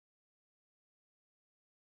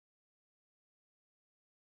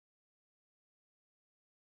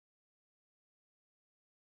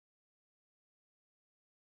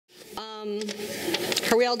How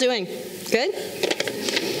are we all doing? Good?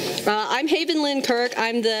 I'm Haven Lynn Kirk.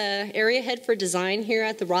 I'm the area head for design here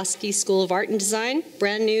at the Roski School of Art and Design.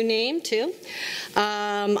 Brand new name, too.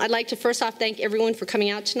 I'd like to first off thank everyone for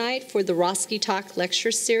coming out tonight for the Roski Talk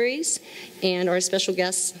lecture series and our special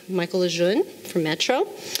guest, Michael Lejeune from Metro.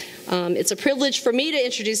 It's a privilege for me to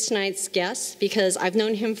introduce tonight's guest because I've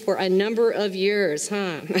known him for a number of years,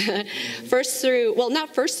 not first through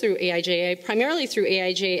AIJA, primarily through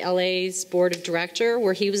AIJ LA's board of director,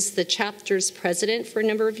 where he was the chapter's president for a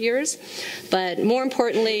number of years, but more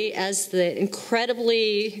importantly, as the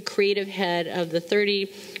incredibly creative head of the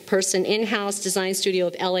 30-person in-house design studio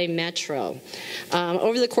of LA Metro.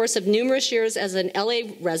 Over the course of numerous years as an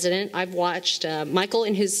LA resident, I've watched Michael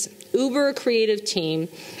and his uber creative team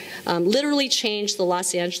literally change the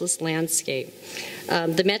Los Angeles landscape.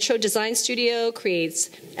 The Metro Design Studio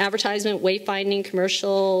creates advertisement, wayfinding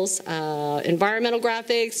commercials, environmental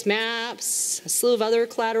graphics, maps, a slew of other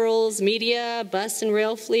collaterals, media, bus and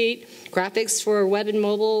rail fleet, graphics for web and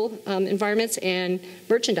mobile environments, and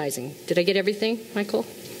merchandising. Did I get everything, Michael?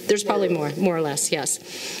 There's probably more or less, yes.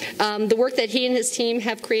 The work that he and his team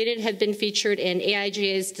have created have been featured in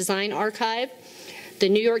AIJA's Design Archive, the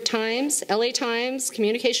New York Times, LA Times,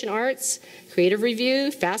 Communication Arts, Creative Review,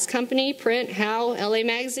 Fast Company, Print, How, LA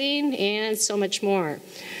Magazine, and so much more.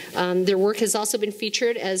 Their work has also been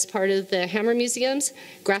featured as part of the Hammer Museum's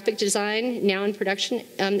Graphic Design Now in Production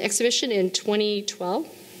exhibition in 2012,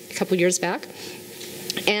 a couple years back.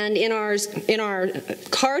 And in our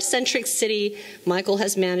car-centric city, Michael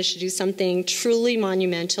has managed to do something truly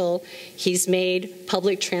monumental. He's made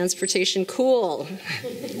public transportation cool,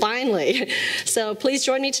 finally. So please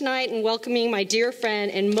join me tonight in welcoming my dear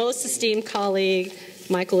friend and most esteemed colleague,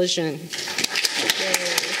 Michael Lejeune. Thank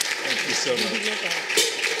you so much.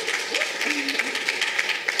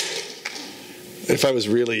 If I was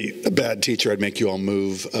really a bad teacher, I'd make you all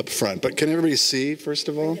move up front. But can everybody see, first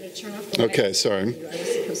of all? Okay, sorry. I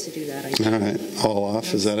was supposed to do that. All right, all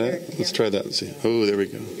off, is that it? Let's try that and see. Oh, there we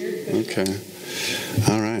go. Okay.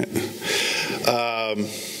 All right.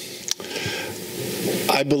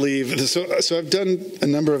 I believe, so I've done a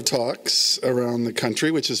number of talks around the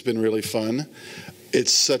country, which has been really fun.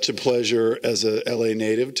 It's such a pleasure as a LA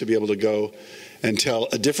native to be able to go and tell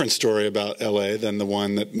a different story about LA than the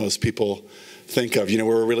one that most people think of. You know,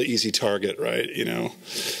 we're a really easy target, right? You know,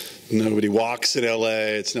 nobody walks in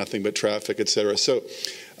LA, it's nothing but traffic, et cetera. So,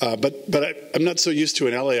 but I'm not so used to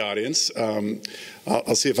an LA audience.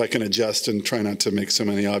 I'll see if I can adjust and try not to make so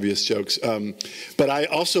many obvious jokes. But I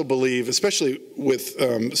also believe, especially with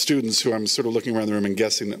students who I'm sort of looking around the room and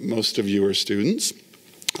guessing that most of you are students,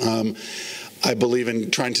 I believe in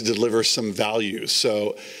trying to deliver some value.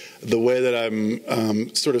 So the way that I'm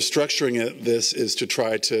sort of structuring this is to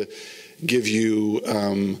try to give you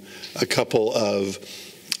a couple of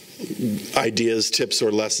ideas, tips,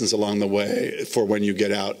 or lessons along the way for when you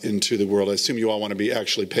get out into the world. I assume you all want to be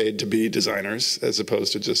actually paid to be designers as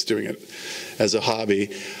opposed to just doing it as a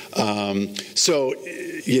hobby. So,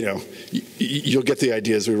 you know, you'll get the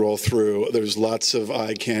idea as we roll through. There's lots of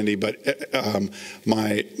eye candy, but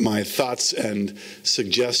my thoughts and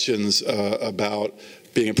suggestions about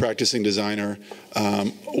being a practicing designer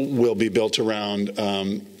will be built around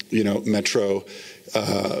you know, Metro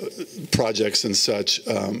projects and such,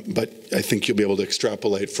 but I think you'll be able to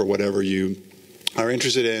extrapolate for whatever you are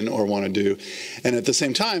interested in or want to do. And at the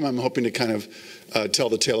same time, I'm hoping to kind of tell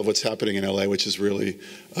the tale of what's happening in LA, which is really,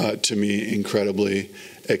 to me, incredibly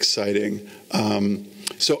exciting.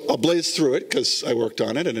 So I'll blaze through it because I worked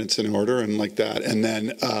on it and it's in order and like that. And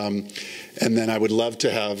then I would love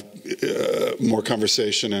to have more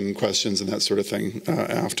conversation and questions and that sort of thing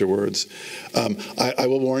afterwards. I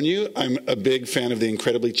will warn you, I'm a big fan of the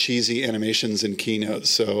incredibly cheesy animations in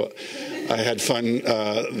keynotes. So I had fun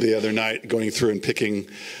the other night going through and picking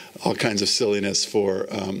all kinds of silliness for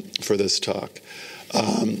this talk.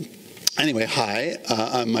 Anyway, hi,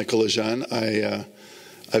 I'm Michael Lejeune.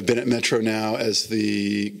 I've been at Metro now as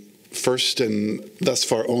the first and thus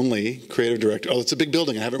far only creative director. Oh, it's a big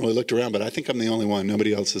building. I haven't really looked around, but I think I'm the only one.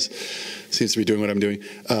 Nobody else seems to be doing what I'm doing.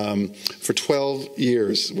 For 12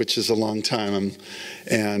 years, which is a long time.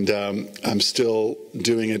 I'm still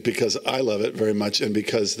doing it because I love it very much and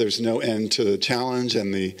because there's no end to the challenge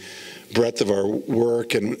and the breadth of our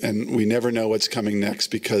work, and we never know what's coming next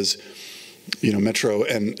because, you know, Metro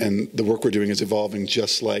and the work we're doing is evolving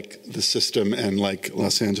just like the system and like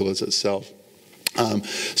Los Angeles itself.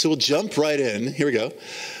 So we'll jump right in. Here we go.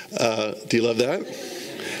 Do you love that?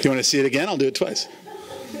 Do you want to see it again? I'll do it twice.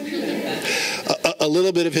 a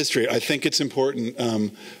little bit of history. I think it's important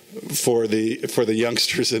for the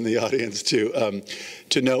youngsters in the audience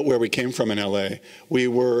to note where we came from in LA. We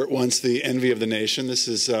were once the envy of the nation. This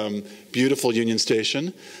is beautiful Union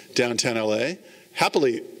Station, downtown LA.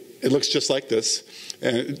 Happily, it looks just like this.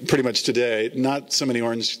 Pretty much today, not so many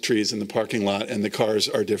orange trees in the parking lot, and the cars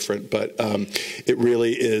are different, but it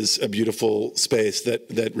really is a beautiful space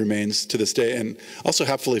that remains to this day. And also,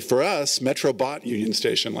 happily for us, Metro bought Union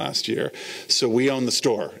Station last year, so we own the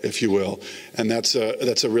store, if you will, and that's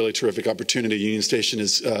a really terrific opportunity. Union Station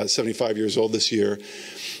is 75 years old this year,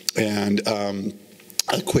 and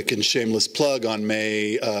a quick and shameless plug: on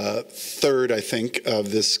May 3rd, I think, of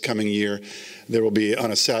this coming year, there will be,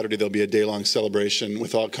 on a Saturday, there'll be a day-long celebration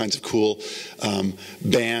with all kinds of cool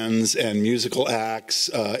bands and musical acts.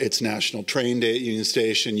 It's National Train Day at Union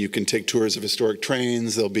Station. You can take tours of historic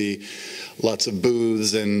trains. There'll be lots of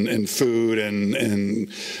booths and food and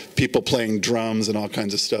people playing drums and all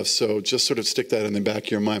kinds of stuff. So just sort of stick that in the back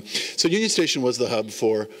of your mind. So Union Station was the hub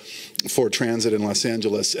for transit in Los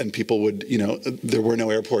Angeles, and people would, there were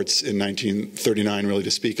no airports in 1939 really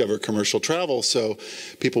to speak of, or commercial travel, so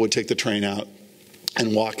people would take the train out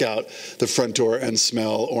and walk out the front door and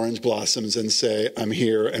smell orange blossoms and say, I'm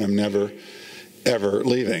here and I'm never, ever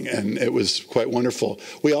leaving. And it was quite wonderful.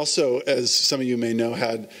 We also, as some of you may know,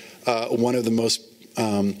 had one of the most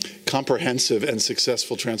comprehensive and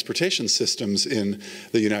successful transportation systems in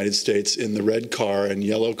the United States, in the red car and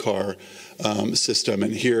yellow car system.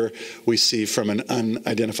 And here we see, from an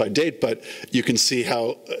unidentified date, but you can see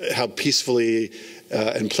how peacefully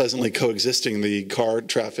and pleasantly coexisting the car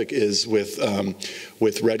traffic is with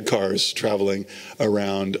red cars traveling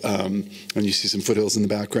around, and you see some foothills in the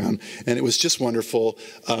background. And it was just wonderful.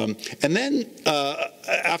 And then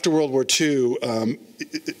after World War II,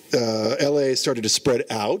 LA started to spread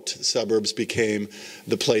out. Suburbs became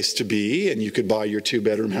the place to be, and you could buy your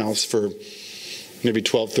two-bedroom house for maybe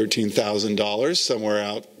 $12,000, $13,000 somewhere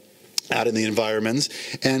out in the environments.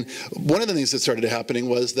 And one of the things that started happening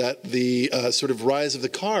was that the sort of rise of the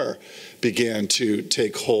car began to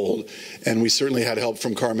take hold. And we certainly had help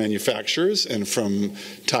from car manufacturers and from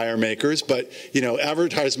tire makers. But,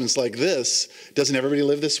 advertisements like this, doesn't everybody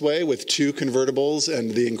live this way, with two convertibles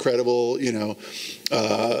and the incredible,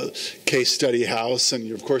 case study house?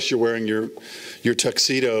 And of course you're wearing your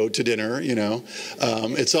tuxedo to dinner,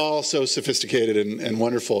 It's all so sophisticated and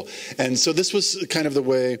wonderful. And so this was kind of the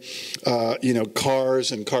way,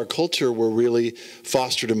 cars and car culture were really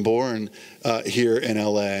fostered and born here in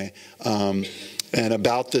LA. And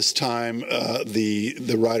about this time, the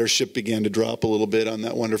ridership began to drop a little bit on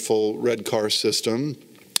that wonderful red car system.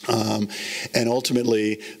 And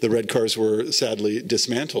ultimately, the red cars were sadly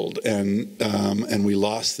dismantled, and we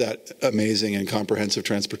lost that amazing and comprehensive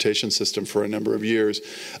transportation system for a number of years.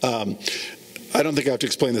 I don't think I have to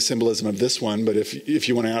explain the symbolism of this one, but if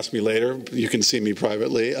you want to ask me later, you can see me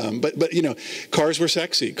privately. But cars were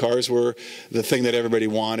sexy. Cars were the thing that everybody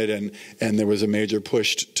wanted, and there was a major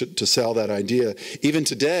push to sell that idea. Even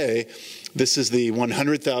today, this is the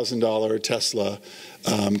 $100,000 Tesla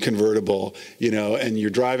convertible, and you're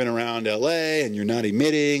driving around LA and you're not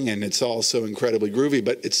emitting, and it's all so incredibly groovy,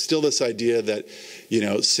 but it's still this idea that,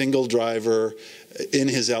 single driver in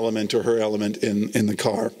his element or her element in the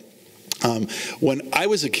car. When I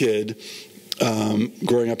was a kid,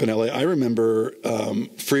 growing up in LA, I remember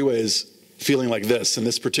freeways feeling like this. And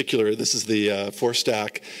this is the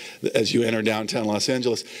four-stack as you enter downtown Los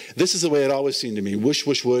Angeles. This is the way it always seemed to me. Whoosh,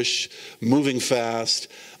 whoosh, whoosh, moving fast.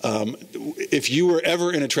 If you were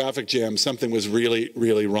ever in a traffic jam, something was really,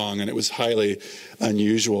 really wrong, and it was highly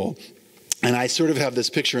unusual. And I sort of have this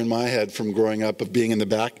picture in my head from growing up of being in the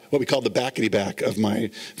back, what we call the backety back of my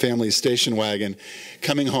family's station wagon,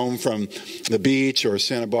 coming home from the beach or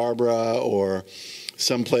Santa Barbara or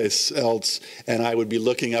someplace else, and I would be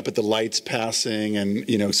looking up at the lights passing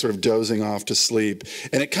and, sort of dozing off to sleep.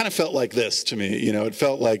 And it kind of felt like this to me. It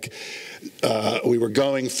felt like we were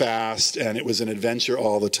going fast and it was an adventure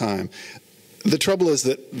all the time. The trouble is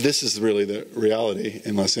that this is really the reality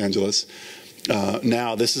in Los Angeles.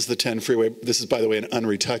 Now, this is the 10 freeway. This is, by the way, an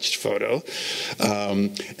unretouched photo.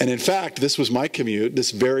 And in fact, this was my commute. This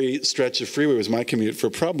very stretch of freeway was my commute for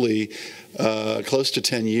probably close to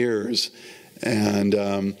 10 years. And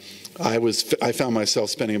I found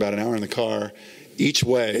myself spending about an hour in the car each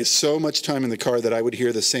way, so much time in the car that I would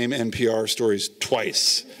hear the same NPR stories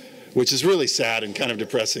twice, which is really sad and kind of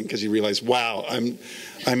depressing, because you realize, wow, I'm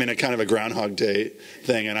in a kind of a Groundhog Day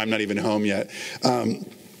thing, and I'm not even home yet.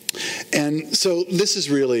 And so this is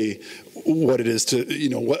really what it is to,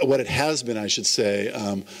 what it has been, I should say,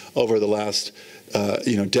 over the last,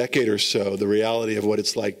 decade or so, the reality of what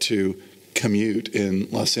it's like to commute in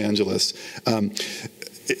Los Angeles.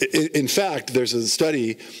 In fact, there's a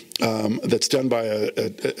study that's done by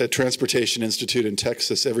a transportation institute in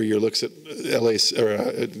Texas every year, looks at LA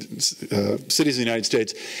or cities in the United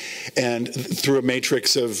States, and through a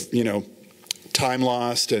matrix of time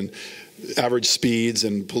lost and average speeds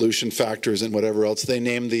and pollution factors and whatever else, they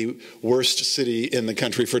named the worst city in the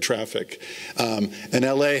country for traffic. And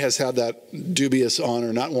LA has had that dubious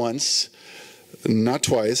honor not once, not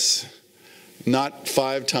twice, not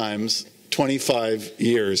 5 times, 25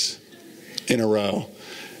 years in a row.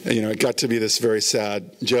 It got to be this very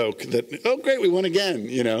sad joke that, oh, great, we won again,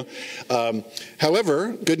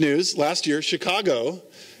 However, good news, last year, Chicago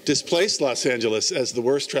displaced Los Angeles as the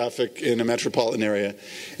worst traffic in a metropolitan area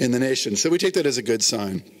in the nation. So we take that as a good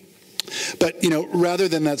sign. But, rather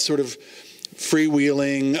than that sort of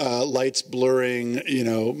freewheeling, lights blurring,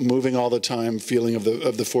 moving all the time feeling of the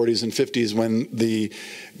 40s and 50s when the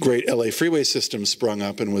great LA freeway system sprung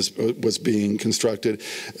up and was being constructed.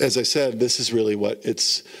 As I said, this is really what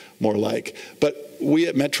it's more like. But we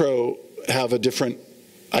at Metro have a different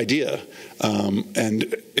idea,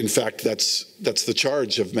 and in fact, that's the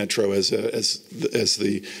charge of Metro as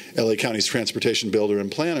the LA County's transportation builder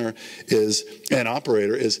and planner and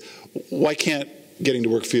operator is, why can't getting to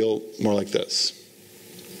work feel more like this?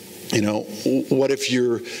 What if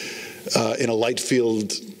you're in a light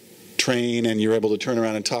field train and you're able to turn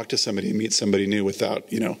around and talk to somebody and meet somebody new without,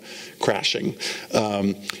 crashing?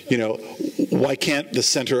 Why can't the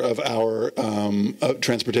center of our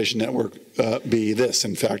transportation network be this,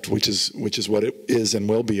 in fact, which is what it is and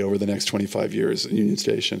will be over the next 25 years at Union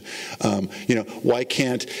Station? Why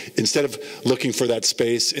can't, instead of looking for that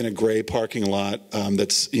space in a gray parking lot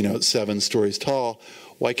that's 7 stories tall,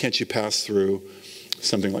 why can't you pass through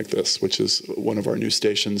something like this, which is one of our new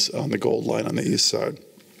stations on the Gold Line on the east side?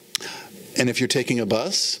 And if you're taking a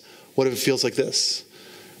bus, what if it feels like this?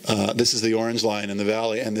 This is the Orange Line in the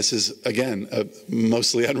Valley, and this is, again, a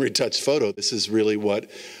mostly unretouched photo. This is really what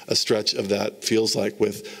a stretch of that feels like,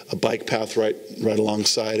 with a bike path right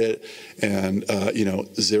alongside it, and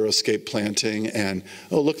xeriscape planting, and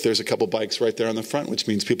oh, look, there's a couple bikes right there on the front, which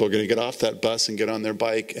means people are going to get off that bus and get on their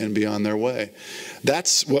bike and be on their way.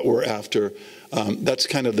 That's what we're after. That's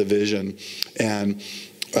kind of the vision, and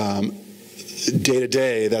day to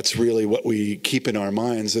day, that's really what we keep in our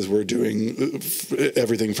minds as we're doing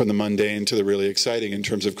everything from the mundane to the really exciting in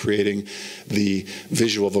terms of creating the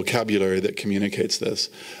visual vocabulary that communicates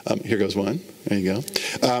this. Here goes one. There you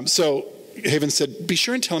go. So Haven said, be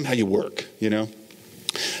sure and tell them how you work,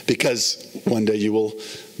 because one day you will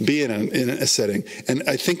be in a setting. And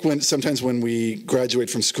I think sometimes when we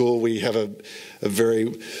graduate from school, we have a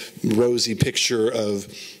very rosy picture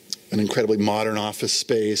of an incredibly modern office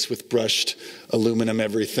space with brushed aluminum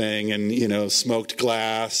everything, and smoked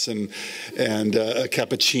glass, and a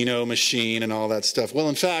cappuccino machine and all that stuff. Well,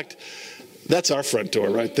 in fact, that's our front door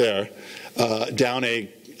right there, down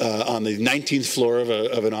on the 19th floor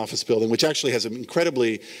of an office building, which actually has an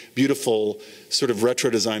incredibly beautiful sort of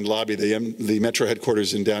retro-designed lobby. The Metro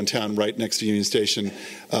headquarters in downtown, right next to Union Station,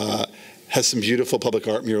 has some beautiful public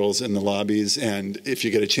art murals in the lobbies, and if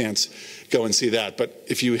you get a chance, go and see that. But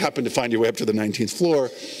if you happen to find your way up to the 19th floor,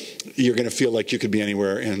 you're going to feel like you could be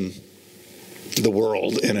anywhere in the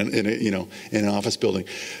world in an office building.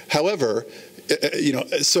 However,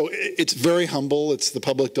 so it's very humble. It's the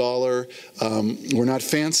public dollar. We're not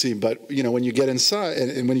fancy, but when you get inside,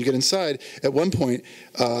 at one point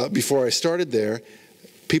before I started there,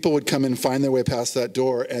 people would come and find their way past that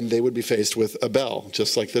door, and they would be faced with a bell,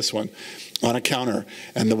 just like this one, on a counter.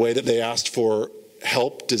 And the way that they asked for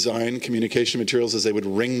help design communication materials is they would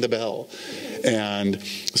ring the bell, and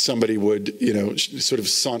somebody would, sort of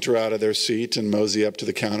saunter out of their seat and mosey up to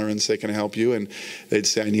the counter and say, "Can I help you?" And they'd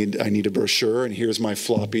say, I need a brochure, and here's my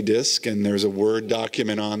floppy disk, and there's a Word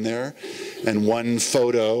document on there, and one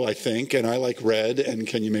photo, I think, and I like red, and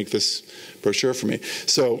can you make this brochure for me?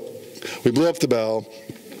 So we blew up the bell.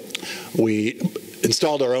 We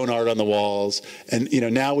installed our own art on the walls, and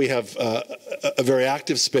now we have a very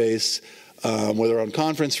active space with our own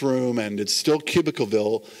conference room, and it's still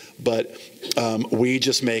Cubicleville, but we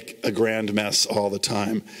just make a grand mess all the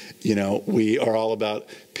time. We are all about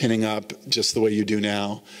pinning up just the way you do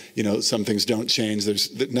now. Some things don't change.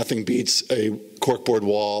 Nothing beats a corkboard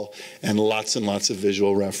wall and lots of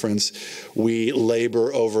visual reference. We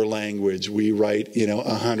labor over language. We write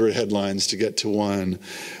 100 headlines to get to one.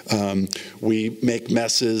 We make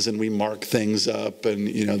messes and we mark things up, and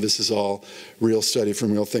this is all real study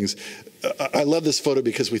from real things. I love this photo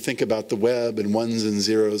because we think about the web and ones and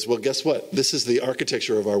zeros. Well, guess what? This is the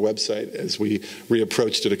architecture of our website as we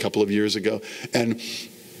reapproached it a couple of years ago. And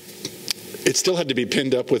it still had to be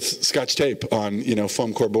pinned up with Scotch tape on,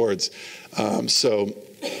 foam core boards. So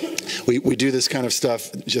we do this kind of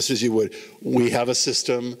stuff just as you would. We have a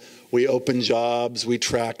system. We open jobs. We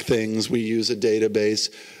track things. We use a database.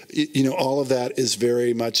 All of that is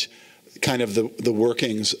very much kind of the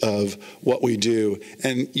workings of what we do.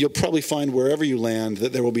 And you'll probably find wherever you land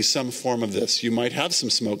that there will be some form of this. You might have some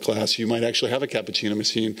smoke glass. You might actually have a cappuccino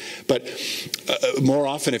machine. But more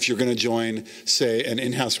often, if you're going to join, say, an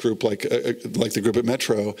in-house group like the group at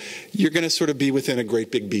Metro, you're going to sort of be within a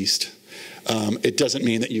great big beast. It doesn't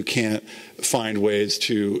mean that you can't find ways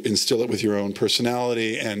to instill it with your own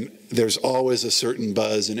personality, and there's always a certain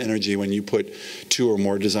buzz and energy when you put two or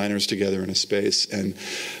more designers together in a space. And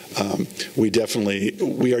we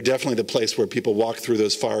are definitely the place where people walk through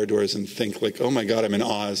those fire doors and think like, oh my God, I'm in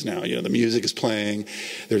Oz now. The music is playing,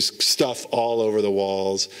 there's stuff all over the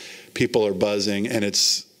walls, people are buzzing, and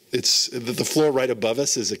it's the floor right above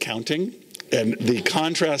us is accounting. And the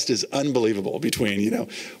contrast is unbelievable between,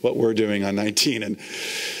 what we're doing on 19 and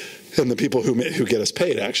the people who get us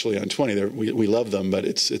paid actually on 20. We love them, but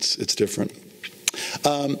it's different.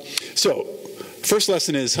 So, first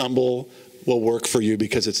lesson is humble will work for you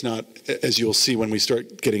because it's not, as you'll see when we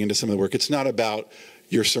start getting into some of the work, it's not about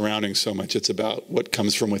your surroundings so much. It's about what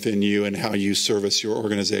comes from within you and how you service your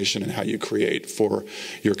organization and how you create for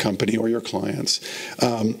your company or your clients.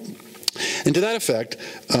 And to that effect,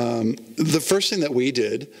 the first thing that we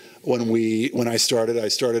did when I started,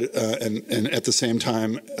 and at the same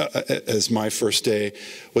time as my first day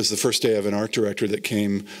was the first day of an art director that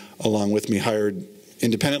came along with me, hired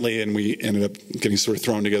independently, and we ended up getting sort of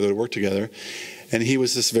thrown together to work together. And he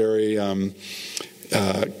was this very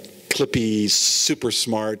clippy, super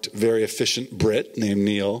smart, very efficient Brit named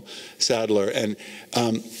Neil Sadler. And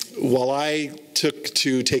while I took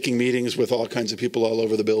to taking meetings with all kinds of people all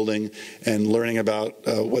over the building and learning about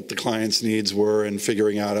what the client's needs were and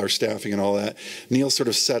figuring out our staffing and all that, Neil sort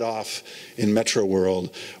of set off in Metro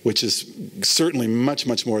World, which is certainly much,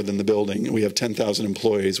 much more than the building. We have 10,000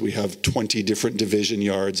 employees. We have 20 different division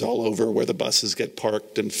yards all over where the buses get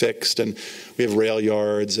parked and fixed. And we have rail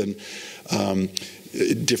yards and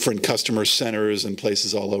different customer centers and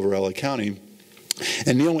places all over LA County.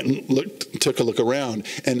 And Neil went and took a look around.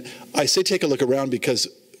 And I say take a look around because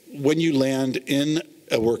when you land in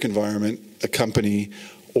a work environment, a company,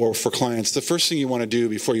 or for clients, the first thing you want to do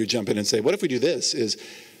before you jump in and say, what if we do this, is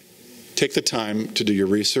take the time to do your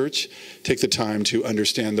research, take the time to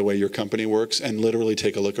understand the way your company works, and literally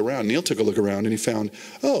take a look around. Neil took a look around and he found,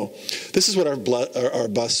 oh, this is what our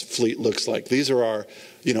bus fleet looks like. These are our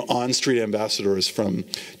on-street ambassadors from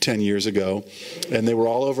 10 years ago, and they were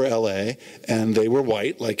all over LA, and they were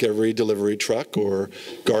white like every delivery truck or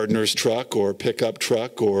gardener's truck or pickup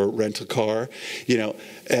truck or rental car,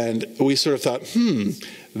 and we sort of thought,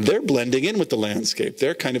 they're blending in with the landscape.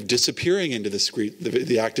 They're kind of disappearing into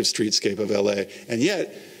the active streetscape of LA, and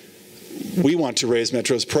yet we want to raise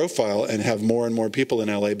Metro's profile and have more and more people in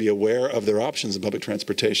LA be aware of their options in public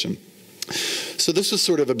transportation. So this was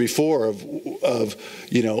sort of a before of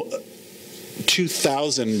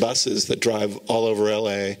 2,000 buses that drive all over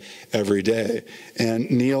LA every day. And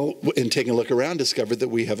Neil, in taking a look around, discovered that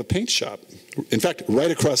we have a paint shop. In fact,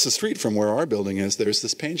 right across the street from where our building is, there's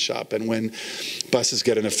this paint shop. And when buses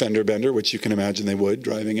get in a fender bender, which you can imagine they would,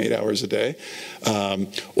 driving 8 hours a day,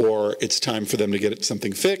 or it's time for them to get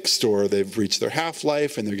something fixed, or they've reached their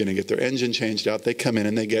half-life and they're going to get their engine changed out, they come in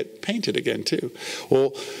and they get painted again too.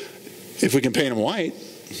 Well, if we can paint them white,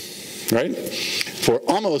 right, for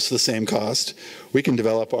almost the same cost, we can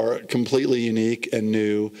develop our completely unique and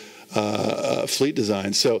new fleet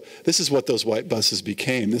design. So this is what those white buses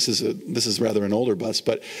became. This is rather an older bus,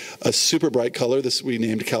 but a super bright color. This we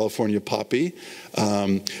named California Poppy,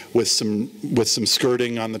 with some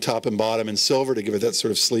skirting on the top and bottom in silver to give it that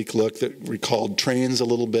sort of sleek look that recalled trains a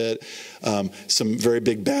little bit. Some very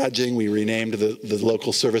big badging. We renamed the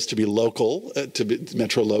local service to be local, to be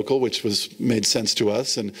Metro Local, which made sense to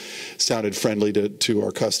us and sounded friendly to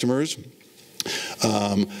our customers.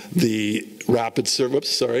 The rapid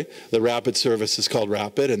service is called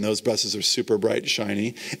Rapid, and those buses are super bright,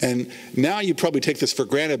 shiny. And now you probably take this for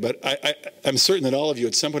granted, but I'm certain that all of you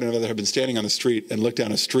at some point or another have been standing on the street and looked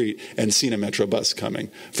down a street and seen a Metro bus coming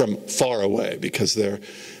from far away because they're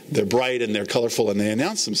bright and they're colorful and they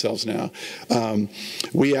announce themselves now.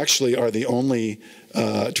 We actually are the only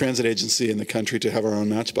transit agency in the country to have our own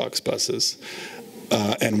Matchbox buses.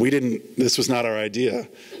 And this was not our idea.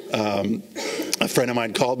 A friend of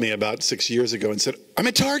mine called me about 6 years ago and said, I'm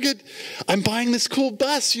at Target. I'm buying this cool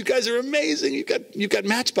bus. You guys are amazing. You've got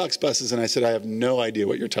Matchbox buses. And I said, I have no idea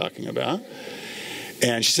what you're talking about.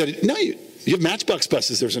 And she said, no, you have Matchbox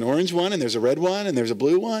buses. There's an orange one, and there's a red one, and there's a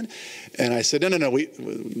blue one. And I said, no,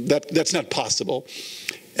 that's not possible.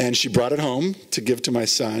 And she brought it home to give to my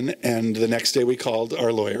son, and the next day we called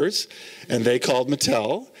our lawyers, and they called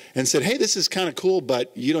Mattel and said, hey, this is kind of cool,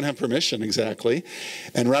 but you don't have permission exactly.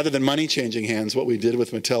 And rather than money changing hands, what we did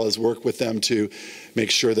with Mattel is work with them to make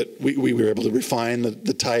sure that we were able to refine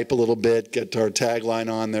the type a little bit, get our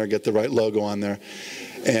tagline on there, get the right logo on there.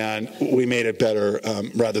 And we made it better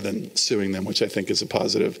rather than suing them, which I think is a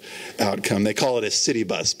positive outcome. They call it a city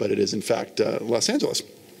bus, but it is in fact Los Angeles.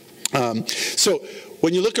 So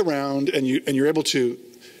when you look around and you're able to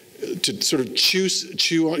sort of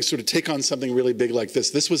sort of take on something really big like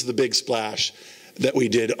this was the big splash that we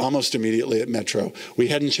did almost immediately at Metro. We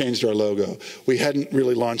hadn't changed our logo. We hadn't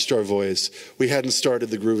really launched our voice. We hadn't started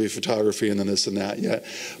the groovy photography and then this and that yet.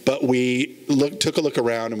 But we took a look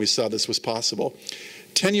around and we saw this was possible.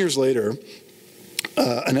 10 years later,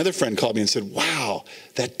 another friend called me and said, wow,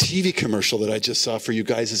 that TV commercial that I just saw for you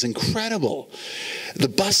guys is incredible. The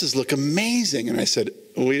buses look amazing. And I said,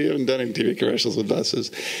 we haven't done any TV commercials with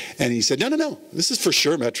buses. And he said, no, this is for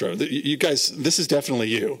sure Metro. You guys, this is definitely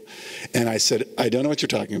you. And I said, I don't know what you're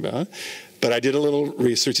talking about, but I did a little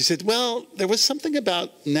research. He said, well, there was something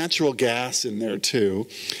about natural gas in there too.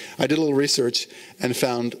 I did a little research and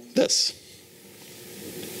found this.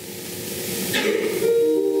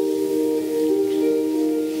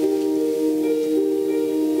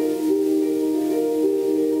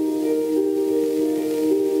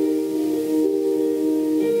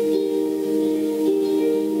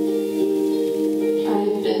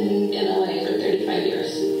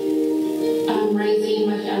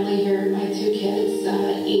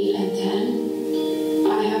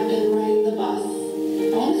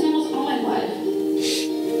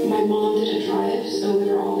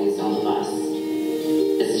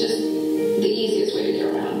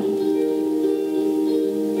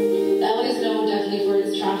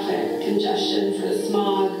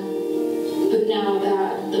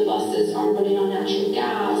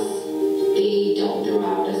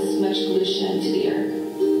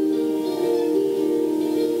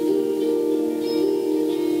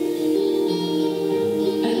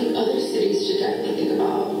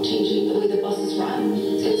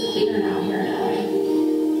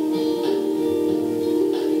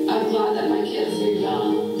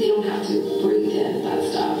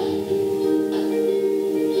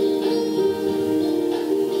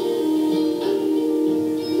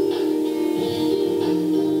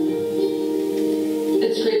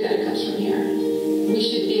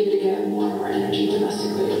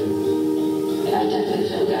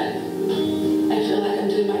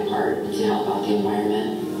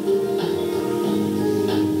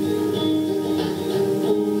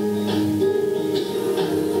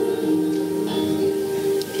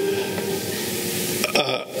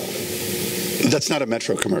 That's not a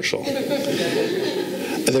Metro commercial.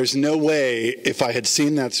 There's no way, if I had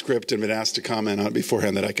seen that script and been asked to comment on it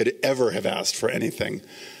beforehand, that I could ever have asked for anything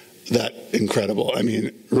that incredible. I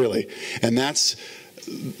mean, really. And that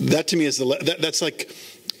to me is that's like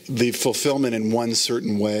the fulfillment in one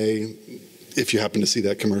certain way, if you happen to see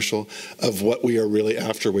that commercial, of what we are really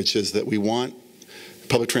after, which is that we want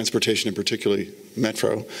public transportation, and particularly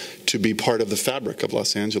Metro, to be part of the fabric of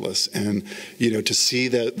Los Angeles. And, you know, to see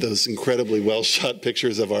those incredibly well-shot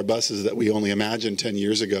pictures of our buses that we only imagined 10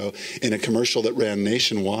 years ago in a commercial that ran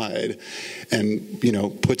nationwide and, you know,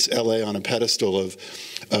 puts LA on a pedestal of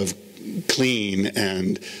clean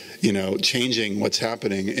and, you know, changing what's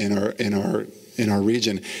happening in our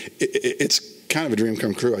region. It's kind of a dream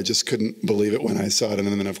come true. I just couldn't believe it when I saw it, and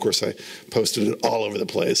then of course I posted it all over the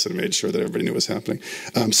place and made sure that everybody knew what was happening.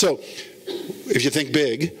 So if you think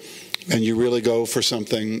big and you really go for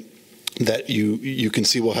something that you can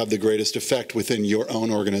see will have the greatest effect within your own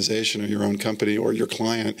organization or your own company or your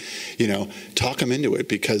client, you know, talk them into it,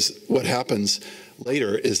 because what happens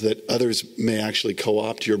later is that others may actually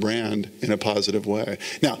co-opt your brand in a positive way.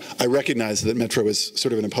 Now, I recognize that Metro is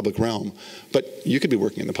sort of in a public realm, but you could be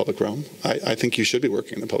working in the public realm. I think you should be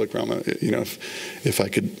working in the public realm, you know, if I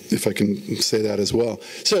can say that as well.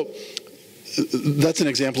 So that's an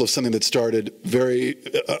example of something that started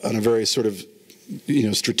on a very sort of, you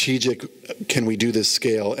know, strategic, can we do this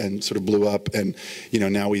scale, and sort of blew up. And, you know,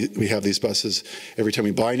 now we have these buses. Every time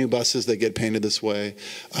we buy new buses, they get painted this way.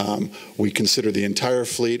 We consider the entire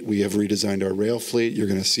fleet. We have redesigned our rail fleet. You're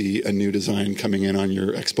going to see a new design coming in on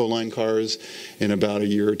your Expo Line cars in about a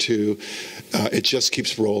year or two. It just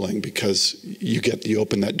keeps rolling because you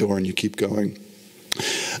open that door and you keep going.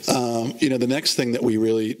 The next thing that we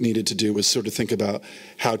really needed to do was sort of think about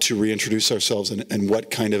how to reintroduce ourselves and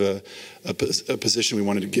what kind of a position we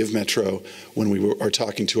wanted to give Metro when we are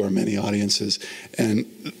talking to our many audiences. And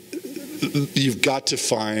you've got to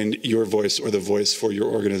find your voice or the voice for your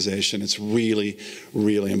organization. It's really,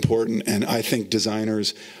 really important. And I think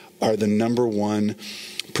designers are the #1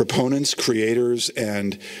 proponents, creators,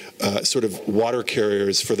 and sort of water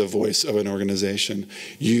carriers for the voice of an organization.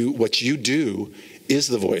 What you do is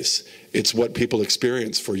the voice. It's what people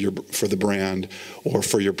experience for the brand or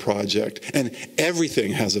for your project. And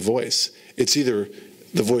everything has a voice. It's either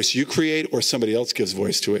the voice you create or somebody else gives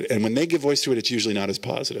voice to it. And when they give voice to it, it's usually not as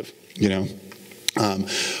positive,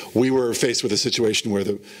 We were faced with a situation where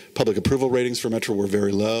the public approval ratings for Metro were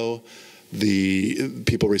very low. The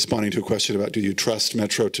people responding to a question about, do you trust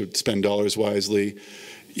Metro to spend dollars wisely,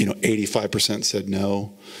 85% said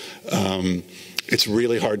no. It's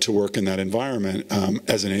really hard to work in that environment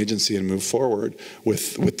as an agency and move forward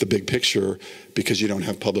with the big picture because you don't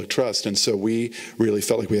have public trust. And so we really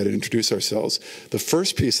felt like we had to introduce ourselves. The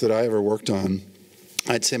first piece that I ever worked on,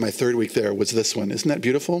 I'd say my 3rd week there, was this one. Isn't that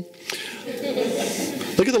beautiful?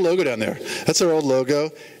 Look at the logo down there. That's our old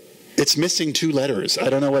logo. It's missing 2 letters. I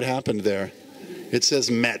don't know what happened there. It says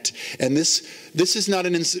MET. And this is not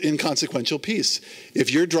an inconsequential piece.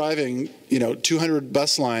 If you're driving, 200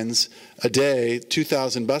 bus lines a day,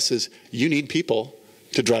 2,000 buses, you need people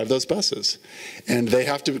to drive those buses. And they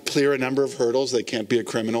have to clear a number of hurdles. They can't be a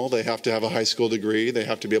criminal. They have to have a high school degree. They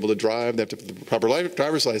have to be able to drive. They have to have the proper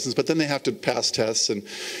driver's license. But then they have to pass tests and,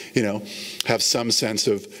 have some sense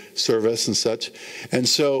of service and such. And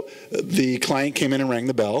so the client came in and rang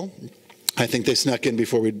the bell. I think they snuck in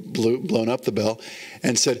before we'd blown up the bell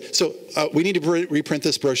and said, so we need to reprint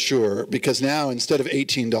this brochure because now instead of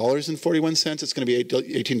 $18.41, it's going to be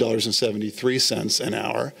 $18.73 an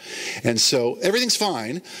hour. And so everything's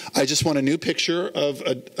fine. I just want a new picture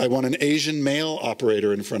I want an Asian male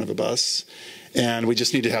operator in front of a bus, and we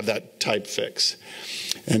just need to have that type fix.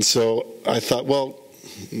 And so I thought, well,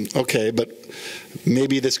 okay, but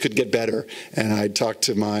maybe this could get better. And I talked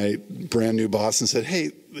to my brand new boss and said,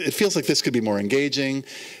 hey, it feels like this could be more engaging.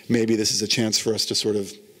 Maybe this is a chance for us to sort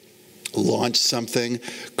of launch something.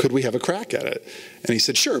 Could we have a crack at it? And he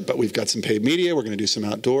said, sure, but we've got some paid media. We're going to do some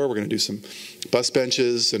outdoor. We're going to do some bus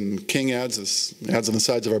benches and King ads on the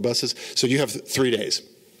sides of our buses. So you have 3 days.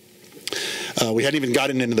 We hadn't even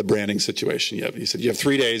gotten into the branding situation yet. He said, you have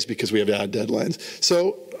 3 days because we have ad deadlines.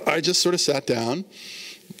 So I just sort of sat down,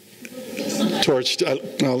 torched.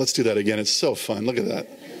 Let's do that again. It's so fun. Look at that.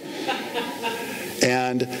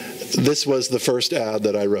 And this was the first ad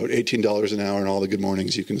that I wrote, $18 an hour and all the good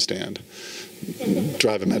mornings you can stand.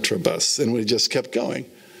 Drive a Metro bus. And we just kept going.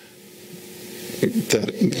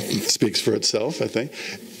 That speaks for itself, I think.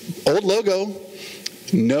 Old logo,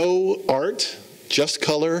 no art, just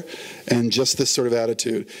color, and just this sort of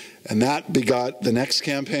attitude. And that begot the next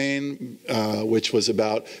campaign, which was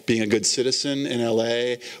about being a good citizen in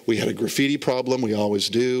LA. We had a graffiti problem, we always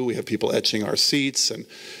do. We have people etching our seats and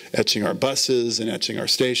etching our buses and etching our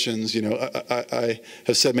stations. I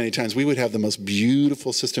have said many times, we would have the most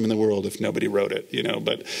beautiful system in the world if nobody wrote it,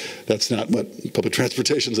 but that's not what public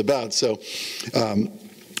transportation is about. So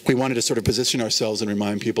we wanted to sort of position ourselves and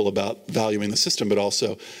remind people about valuing the system, but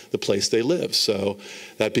also the place they live. So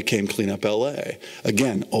that became Clean Up LA.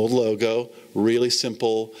 Again, old logo, really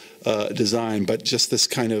simple design, but just this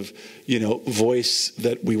kind of, voice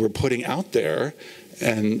that we were putting out there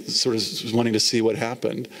and sort of wanting to see what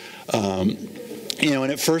happened.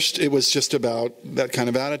 And at first it was just about that kind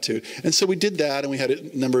of attitude. And so we did that, and we had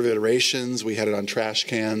a number of iterations. We had it on trash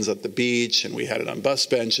cans at the beach, and we had it on bus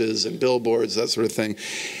benches and billboards, that sort of thing.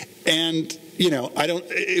 And,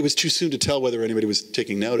 it was too soon to tell whether anybody was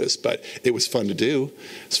taking notice, but it was fun to do.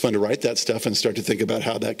 It's fun to write that stuff and start to think about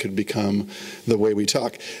how that could become the way we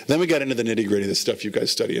talk. Then we got into the nitty-gritty of the stuff you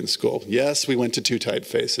guys study in school. Yes, we went to 2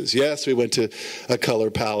 typefaces. Yes, we went to a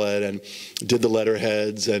color palette and did the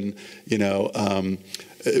letterheads and,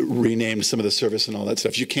 renamed some of the service and all that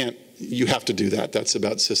stuff. You have to do that. That's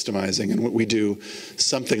about systemizing. And we do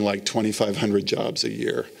something like 2,500 jobs a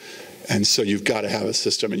year. And so you've got to have a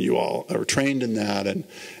system, and you all are trained in that,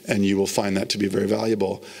 and you will find that to be very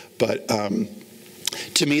valuable. But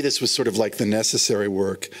to me, this was sort of like the necessary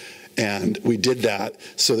work, and we did that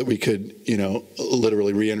so that we could,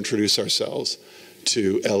 literally reintroduce ourselves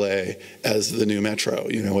to LA as the new Metro,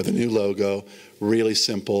 with a new logo, really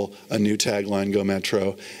simple, a new tagline, Go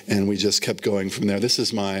Metro, and we just kept going from there. This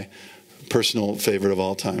is my personal favorite of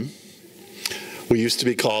all time. We used to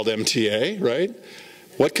be called MTA, right?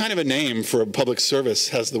 what kind of a name for a public service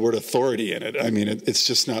has the word authority in it? I mean, it's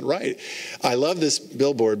just not right. I love this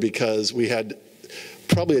billboard because we had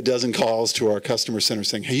probably a dozen calls to our customer center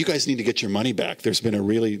saying, hey, you guys need to get your money back. There's been a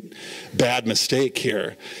really bad mistake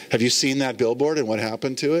here. Have you seen that billboard and what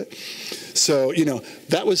happened to it? So, you know,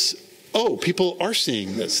 that was, oh, people are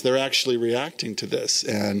seeing this. They're actually reacting to this.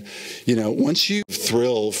 And, you know, once you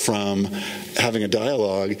thrill from having a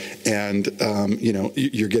dialogue and, you know,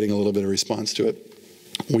 you're getting a little bit of response to it.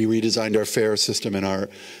 We redesigned our fare system and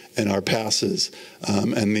our passes.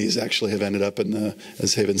 And these actually have ended up in the,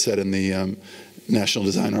 as Haven said, in the National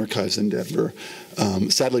Design Archives in Denver.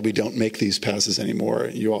 Sadly, we don't make these passes anymore.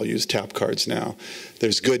 You all use tap cards now.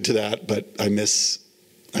 There's good to that, but I miss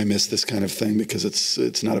this kind of thing because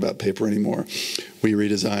it's not about paper anymore. We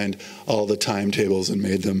redesigned all the timetables and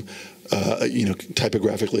made them, you know,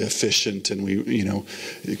 typographically efficient, and we, you know,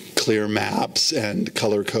 clear maps and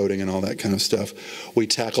color coding and all that kind of stuff. We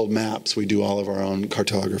tackled maps. We do all of our own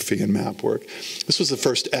cartography and map work. This was the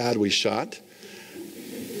first ad we shot,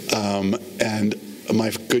 and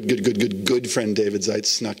my good friend David Zeitz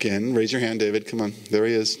snuck in. Raise your hand, David. Come on. There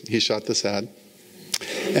he is. He shot this ad,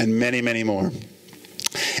 and many, many more.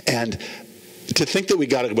 And to think that we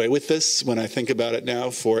got away with this, when I think about it now,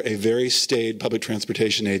 for a very staid public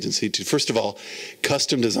transportation agency to, first of all,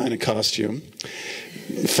 custom design a costume,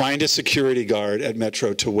 find a security guard at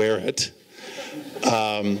Metro to wear it,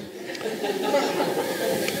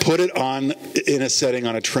 put it on in a setting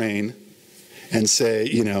on a train, and say,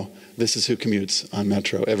 you know, this is who commutes on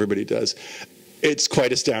Metro. Everybody does. It's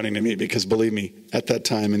quite astounding to me because, believe me, at that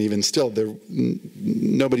time and even still,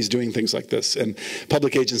 nobody's doing things like this. And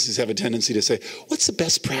public agencies have a tendency to say, what's the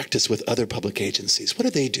best practice with other public agencies? What are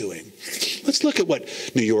they doing? Let's look at what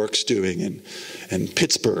New York's doing and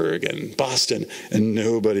Pittsburgh and Boston. And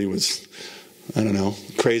nobody was, I don't know,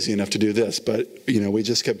 crazy enough to do this. But, you know, we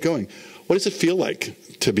just kept going. What does it feel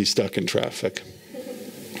like to be stuck in traffic?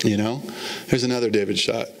 You know? Here's another David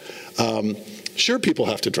shot. Sure, people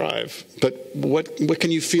have to drive, but what can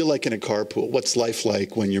you feel like in a carpool? What's life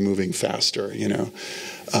like when you're moving faster? You know,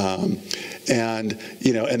 and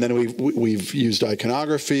you know, and then we've used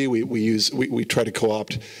iconography. We try to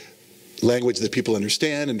co-opt language that people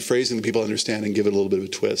understand and phrasing that people understand and give it a little bit of a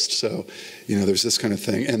twist. So, you know, there's this kind of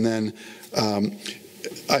thing. And then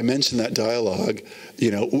I mentioned that dialogue.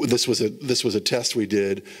 You know, this was a test we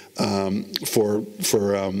did for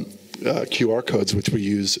QR codes, which we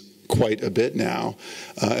use quite a bit now,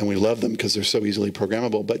 and we love them because they're so easily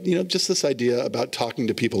programmable. But, you know, just this idea about talking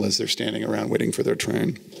to people as they're standing around waiting for their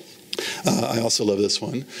train. I also love this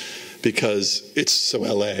one because it's so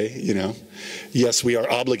LA, you know. Yes, we are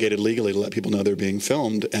obligated legally to let people know they're being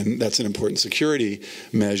filmed, and that's an important security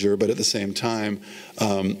measure, but at the same time,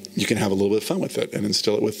 you can have a little bit of fun with it and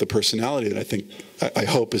instill it with the personality that I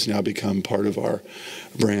hope has now become part of our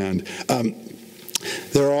brand.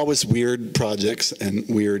 There are always weird projects and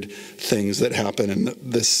weird things that happen, and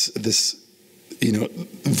this, you know,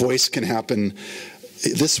 voice can happen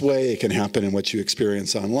this way. It can happen in what you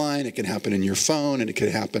experience online. It can happen in your phone, and it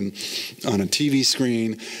can happen on a TV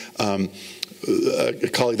screen. A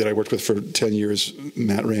colleague that I worked with for 10 years,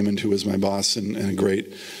 Matt Raymond, who was my boss and a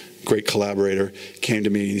great collaborator, came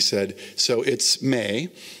to me and he said, so it's May.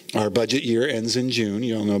 Our budget year ends in June.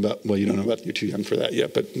 You all know about, well, you don't know about, you're too young for that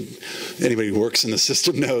yet, but anybody who works in the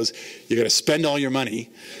system knows you're going to spend all your money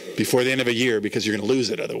before the end of a year because you're going to lose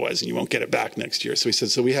it otherwise and you won't get it back next year. So he said,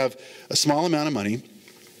 so we have a small amount of money.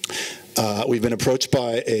 We've been approached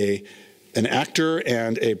by an actor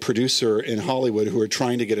and a producer in Hollywood who are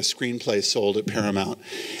trying to get a screenplay sold at Paramount,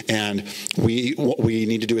 and we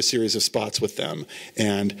need to do a series of spots with them.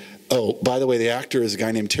 And oh, by the way, the actor is a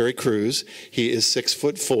guy named Terry Crews. He is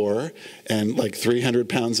 6'4" and like 300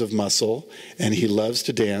 pounds of muscle, and he loves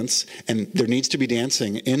to dance. And there needs to be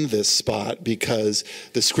dancing in this spot because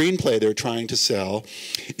the screenplay they're trying to sell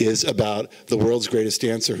is about the world's greatest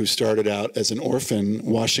dancer who started out as an orphan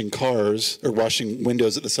washing cars or washing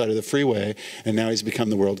windows at the side of the freeway, and now he's become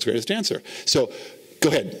the world's greatest dancer. So go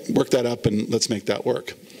ahead, work that up, and let's make that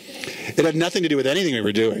work. It had nothing to do with anything we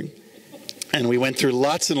were doing. And we went through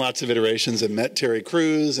lots and lots of iterations and met Terry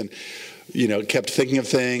Crews and, you know, kept thinking of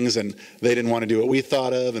things, and they didn't want to do what we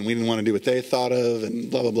thought of and we didn't want to do what they thought of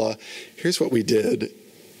and blah, blah, blah. Here's what we did,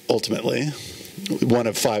 ultimately. One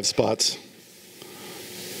of 5 spots.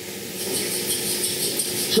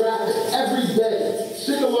 Traffic, every day.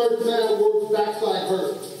 Sick alert, metal works, backside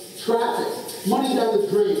hurt. Traffic, money down the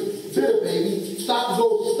drain. Bitter, baby. Stop,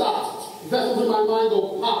 go, stop. Vessels in my mind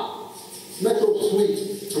go pop. Metro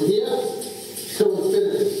sweet. From here till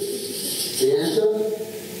infinity. The answer?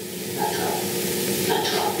 Metro.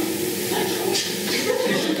 Metro.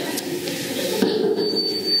 Metro.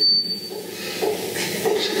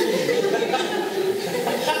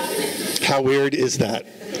 How weird is that?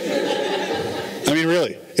 I mean,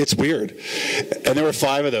 really, it's weird. And there were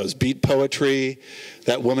 5 of those. Beat poetry.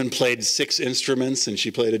 That woman played 6 instruments, and she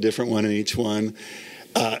played a different one in each one.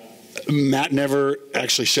 Matt never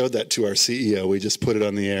actually showed that to our CEO. We just put it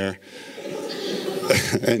on the air.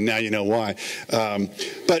 And now you know why.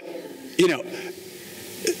 But, you know,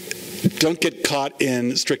 don't get caught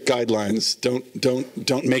in strict guidelines.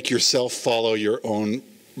 Don't make yourself follow your own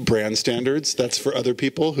brand standards. That's for other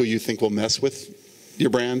people who you think will mess with your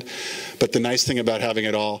brand. But the nice thing about having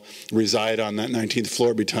it all reside on that 19th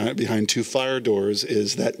floor behind 2 fire doors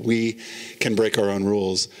is that we can break our own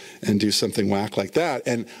rules and do something whack like that.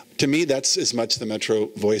 And to me, that's as much the Metro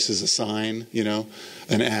voice as a sign, you know,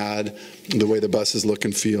 an ad, the way the buses look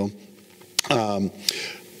and feel.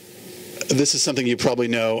 This is something you probably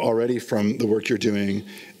know already from the work you're doing.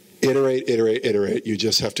 Iterate, iterate, iterate. You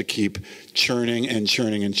just have to keep churning and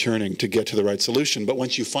churning and churning to get to the right solution. But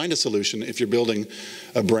once you find a solution, if you're building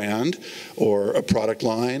a brand or a product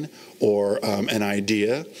line or an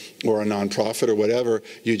idea or a nonprofit or whatever,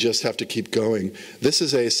 you just have to keep going. This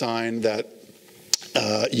is a sign that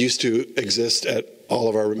used to exist at all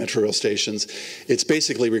of our Metro rail stations. It's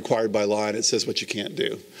basically required by law, and it says what you can't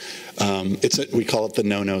do. We call it the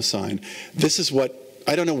no-no sign. This is what,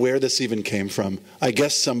 I don't know where this even came from. I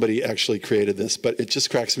guess somebody actually created this, but it just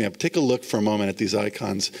cracks me up. Take a look for a moment at these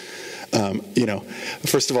icons. You know,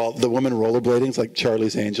 first of all, the woman rollerblading is like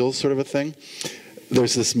Charlie's Angels sort of a thing.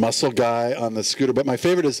 There's this muscle guy on the scooter, but my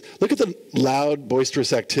favorite is, look at the loud,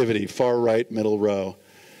 boisterous activity, far right, middle row.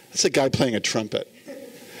 That's a guy playing a trumpet.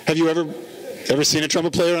 Have you ever seen a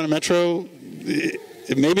trumpet player on a Metro?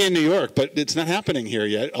 Maybe in New York, but it's not happening here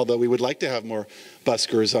yet, although we would like to have more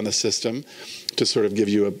buskers on the system to sort of give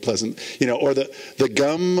you a pleasant, you know, or the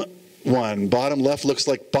gum one, bottom left, looks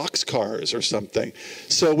like boxcars or something.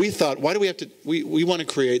 So we thought, why do we have to, we want to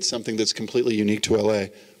create something that's completely unique to LA.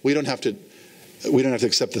 We don't have to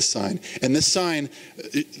accept this sign. And this sign,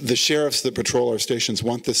 the sheriffs that patrol our stations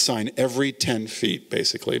want this sign every 10 feet,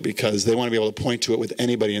 basically, because they want to be able to point to it with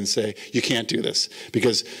anybody and say, you can't do this.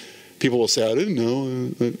 Because people will say, I didn't know,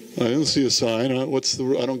 I didn't see a sign,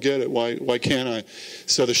 I don't get it, why can't I?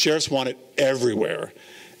 So the sheriffs want it everywhere.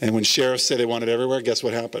 And when sheriffs say they want it everywhere, guess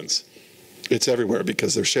what happens? It's everywhere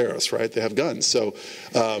because they're sheriffs, right? They have guns. So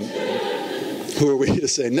who are we to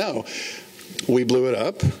say no? We blew it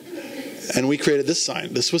up. And we created this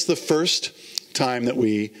sign. This was the first time that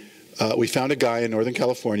we found a guy in Northern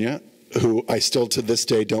California who I still to this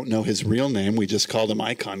day don't know his real name. We just called him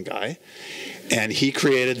Icon Guy. And he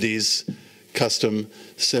created these custom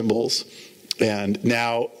symbols. And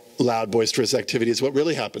now loud, boisterous activity is what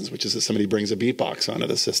really happens, which is that somebody brings a beatbox onto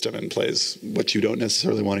the system and plays what you don't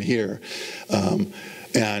necessarily want to hear.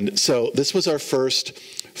 And so this was our first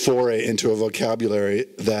foray into a vocabulary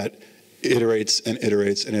that iterates and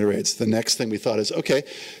iterates and iterates. The next thing we thought is, okay,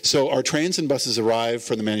 so our trains and buses arrive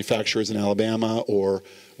from the manufacturers in Alabama or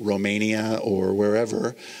Romania or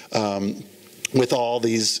wherever with all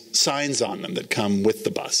these signs on them that come with the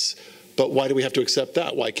bus. But why do we have to accept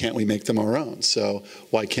that? Why can't we make them our own? So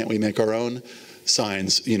why can't we make our own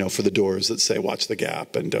signs, you know, for the doors that say watch the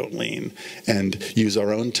gap and don't lean, and use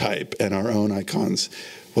our own type and our own icons?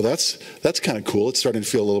 Well, that's kind of cool. It's starting to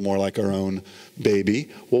feel a little more like our own baby.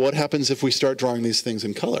 Well, what happens if we start drawing these things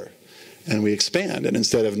in color and we expand? And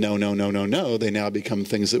instead of no, no, no, no, no, they now become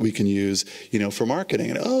things that we can use, you know, for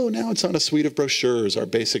marketing. And oh, now it's on a suite of brochures, our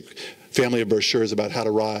basic family of brochures about how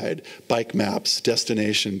to ride, bike maps,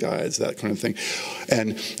 destination guides, that kind of thing.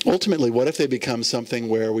 And ultimately, what if they become something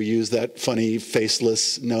where we use that funny,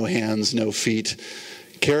 faceless, no hands, no feet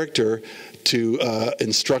character to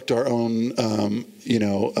instruct our own,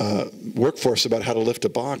 workforce about how to lift a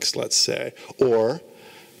box, let's say. Or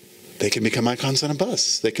they can become icons on a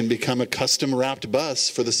bus. They can become a custom-wrapped bus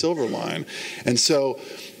for the Silver Line. And so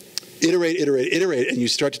iterate, iterate, iterate, and you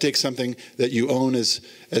start to take something that you own as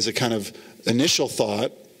a kind of initial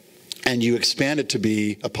thought, and you expand it to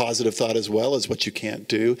be a positive thought as well as what you can't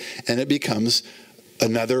do, and it becomes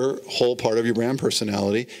another whole part of your brand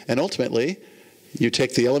personality. And ultimately, you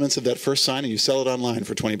take the elements of that first sign and you sell it online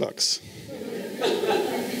for 20 bucks.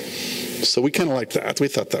 So we kind of liked that. We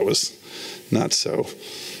thought that was not so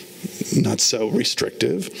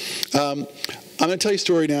restrictive. I'm going to tell you a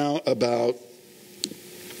story now about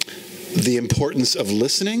the importance of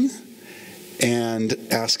listening and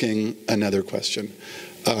asking another question.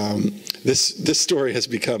 This story has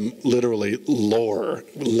become literally lore,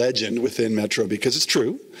 legend within Metro, because it's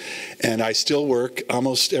true. And I still work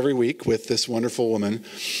almost every week with this wonderful woman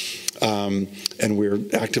And we're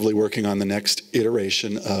actively working on the next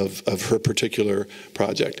iteration of her particular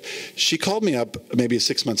project. She called me up maybe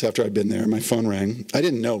 6 months after I'd been there. My phone rang. I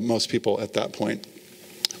didn't know most people at that point.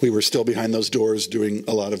 We were still behind those doors doing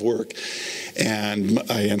a lot of work. And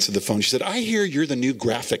I answered the phone. She said, "I hear you're the new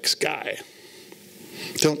graphics guy."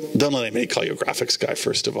 Don't let anybody call you a graphics guy,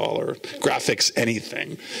 first of all, or graphics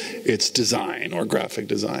anything. It's design or graphic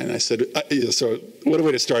design. I said, so what a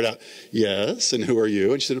way to start out. "Yes, and who are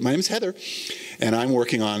you?" And she said, "My name is Heather, and I'm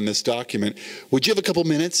working on this document. Would you have a couple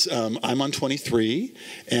minutes? I'm on 23,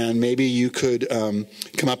 and maybe you could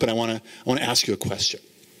come up, and I want to ask you a question."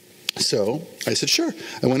 So I said, "Sure."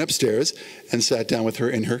 I went upstairs and sat down with her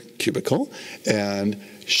in her cubicle, and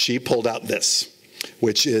she pulled out this,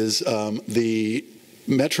 which is the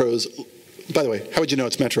Metro's. By the way, how would you know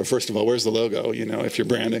it's Metro? First of all, where's the logo? You know, if you're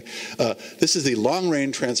branding. This is the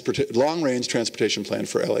long-range transportation plan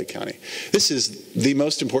for LA County. This is the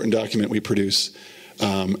most important document we produce.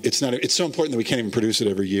 It's so important that we can't even produce it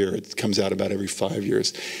every year. It comes out about every 5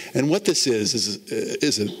 years. And what this is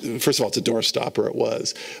first of all, it's a doorstopper. It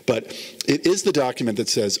was, but it is the document that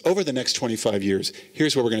says, over the next 25 years,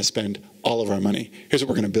 here's where we're going to spend all of our money. Here's what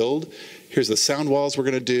we're going to build. Here's the sound walls we're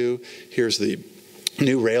going to do. Here's the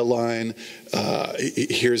new rail line.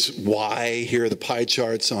 Here's why. Here are the pie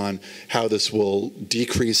charts on how this will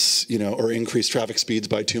decrease, or increase traffic speeds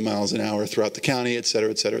by 2 miles an hour throughout the county, et cetera,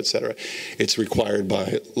 et cetera, et cetera. It's required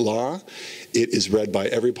by law. It is read by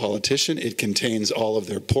every politician. It contains all of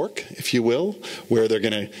their pork, if you will, where they're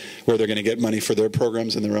going to get money for their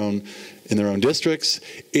programs in their own districts.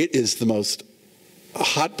 It is the most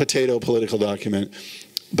hot potato political document.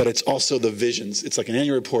 But it's also the visions. It's like an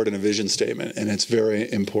annual report and a vision statement, and it's very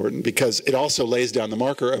important because it also lays down the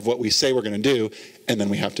marker of what we say we're going to do, and then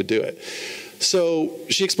we have to do it. So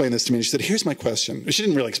she explained this to me, and she said, "Here's my question." She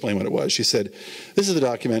didn't really explain what it was. She said, "This is the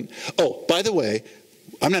document. Oh, by the way,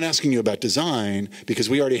 I'm not asking you about design because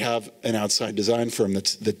we already have an outside design firm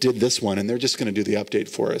that did this one, and they're just going to do the update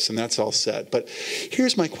for us, and that's all set. But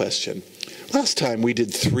here's my question. Last time we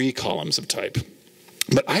did 3 columns of type.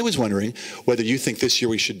 But I was wondering whether you think this year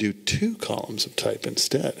we should do 2 columns of type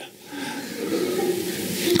instead."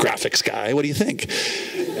 Graphics guy, what do you think?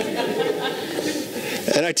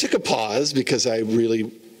 And I took a pause because I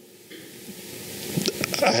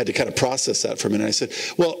had to kind of process that for a minute. I said,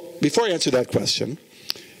 "Well, before I answer that question,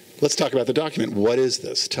 let's talk about the document. What is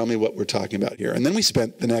this? Tell me what we're talking about here." And then we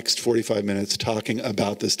spent the next 45 minutes talking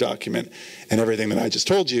about this document, and everything that I just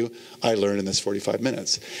told you, I learned in this 45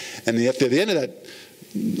 minutes. And at the end of that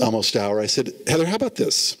almost hour, I said, "Heather, how about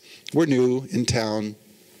this? We're new in town.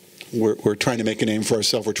 We're trying to make a name for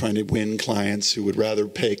ourselves. We're trying to win clients who would rather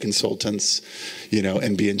pay consultants,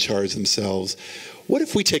 and be in charge themselves. What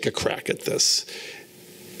if we take a crack at this?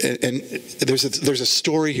 And there's a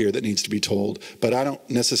story here that needs to be told, but I don't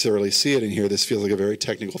necessarily see it in here. This feels like a very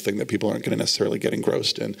technical thing that people aren't going to necessarily get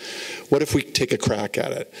engrossed in. What if we take a crack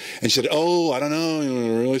at it?" And she said, "Oh, I don't know,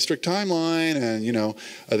 a really strict timeline, and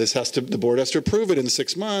the board has to approve it in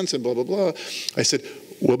 6 months, and blah blah blah." I said,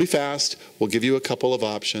 "We'll be fast. We'll give you a couple of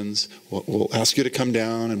options. We'll ask you to come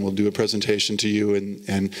down, and we'll do a presentation to you,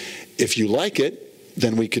 and if you like it,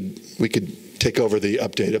 then we could take over the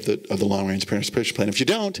update of the long-range transportation plan. If you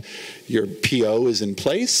don't, your PO is in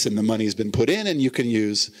place and the money's been put in and you can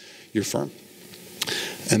use your firm."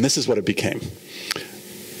 And this is what it became.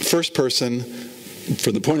 First person,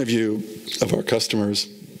 from the point of view of our customers,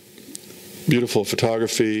 beautiful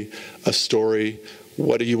photography, a story.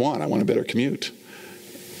 What do you want? I want a better commute.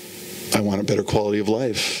 I want a better quality of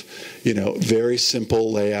life. Very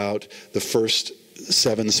simple layout. The first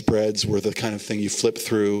 7 spreads were the kind of thing you flip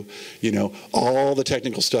through. All the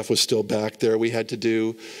technical stuff was still back there. We had to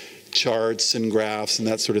do charts and graphs and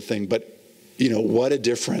that sort of thing. But, what a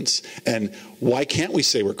difference. And why can't we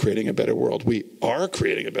say we're creating a better world? We are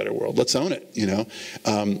creating a better world. Let's own it,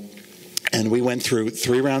 And we went through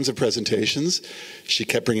 3 rounds of presentations. She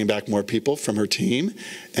kept bringing back more people from her team.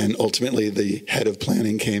 And ultimately, the head of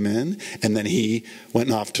planning came in. And then he went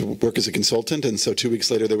off to work as a consultant. And so 2 weeks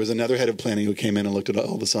later, there was another head of planning who came in and looked at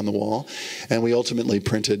all this on the wall. And we ultimately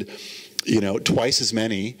printed, twice as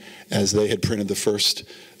many as they had printed the first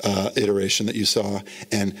iteration that you saw.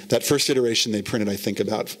 And that first iteration, they printed, I think,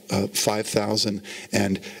 about 5,000.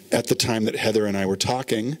 And at the time that Heather and I were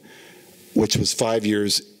talking, which was 5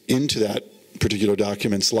 years into that particular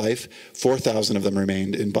document's life, 4,000 of them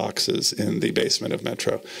remained in boxes in the basement of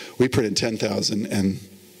Metro. We printed 10,000 and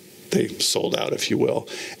they sold out, if you will,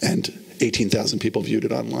 and 18,000 people viewed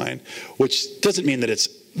it online, which doesn't mean that it's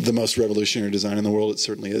the most revolutionary design in the world. It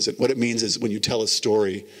certainly isn't. What it means is when you tell a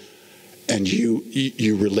story and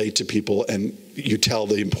you relate to people, and you tell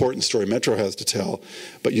the important story Metro has to tell,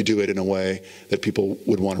 but you do it in a way that people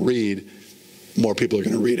would want to read, more people are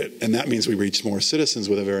going to read it. And that means we reach more citizens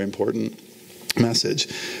with a very important message.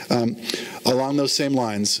 Along those same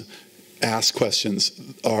lines, ask questions.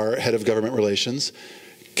 Our head of government relations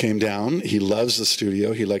came down. He loves the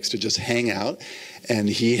studio. He likes to just hang out. And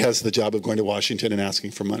he has the job of going to Washington and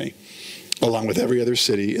asking for money, along with every other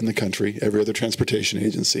city in the country, every other transportation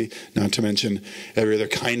agency, not to mention every other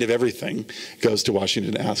kind of everything goes to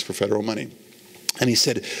Washington to ask for federal money. And he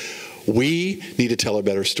said, we need to tell a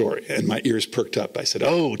better story. And my ears perked up. I said,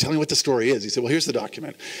 oh, tell me what the story is. He said, well, here's the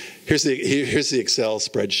document. Here's the Excel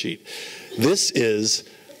spreadsheet. This is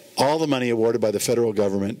all the money awarded by the federal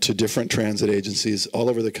government to different transit agencies all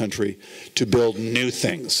over the country to build new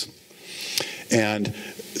things. And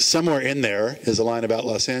somewhere in there is a line about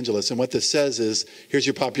Los Angeles. And what this says is, here's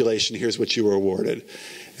your population, here's what you were awarded.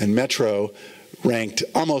 And Metro ranked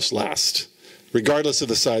almost last. Regardless of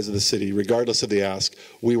the size of the city, regardless of the ask,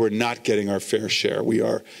 we were not getting our fair share. We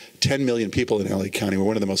are 10 million people in LA County. We're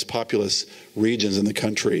one of the most populous regions in the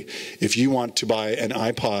country. If you want to buy an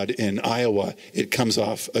iPod in Iowa, it comes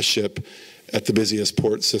off a ship at the busiest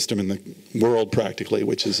port system in the world practically,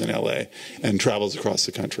 which is in LA, and travels across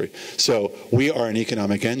the country. So we are an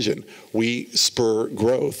economic engine. We spur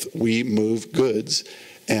growth. We move goods,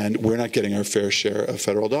 and we're not getting our fair share of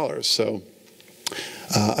federal dollars. So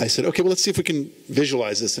I said, okay, well, let's see if we can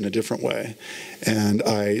visualize this in a different way. And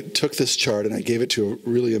I took this chart and I gave it to a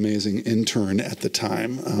really amazing intern at the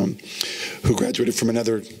time who graduated from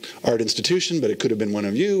another art institution, but it could have been one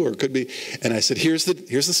of you or it could be. And I said, here's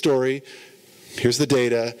the story. Here's the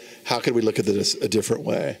data. How could we look at this a different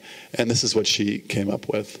way? And this is what she came up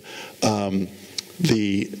with.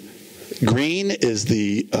 The green is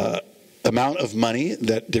the amount of money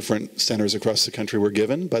that different centers across the country were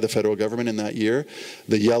given by the federal government in that year.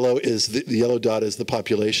 The yellow is the yellow dot is the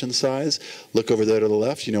population size. Look over there to the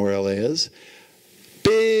left. You know where LA is.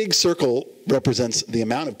 Big circle represents the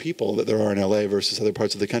amount of people that there are in LA versus other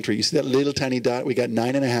parts of the country. You see that little tiny dot? We got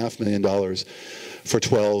 $9.5 million for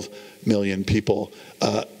 12 million people.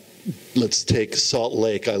 Let's take Salt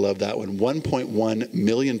Lake. I love that one. 1.1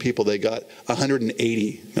 million people. They got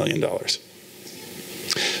 $180 million.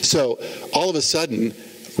 So all of a sudden,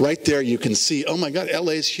 right there you can see, oh my God,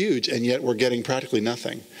 LA is huge, and yet we're getting practically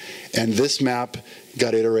nothing. And this map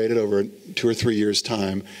got iterated over 2 or 3 years'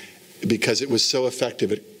 time because it was so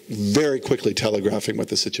effective at very quickly telegraphing what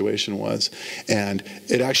the situation was. And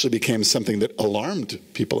it actually became something that alarmed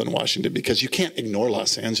people in Washington because you can't ignore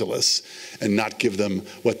Los Angeles and not give them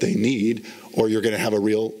what they need, or you're going to have a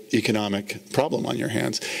real economic problem on your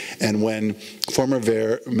hands. And when former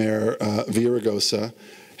Mayor Villaraigosa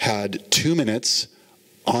had 2 minutes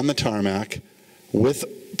on the tarmac with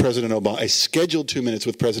President Obama, a scheduled 2 minutes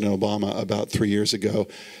with President Obama about 3 years ago,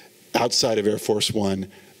 outside of Air Force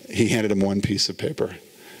One, he handed him one piece of paper.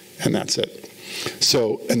 And that's it.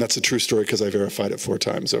 So, and that's a true story because I verified it 4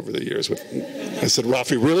 times over the years. I said,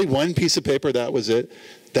 Rafi, really? One piece of paper, that was it?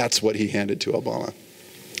 That's what he handed to Obama.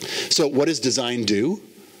 So what does design do?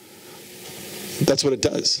 That's what it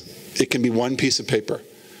does. It can be one piece of paper.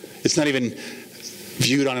 It's not even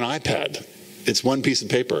viewed on an iPad. It's one piece of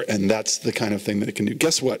paper, and that's the kind of thing that it can do.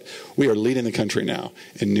 Guess what? We are leading the country now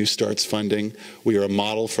in New Starts funding. We are a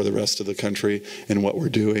model for the rest of the country in what we're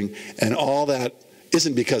doing. And all that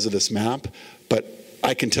isn't because of this map, but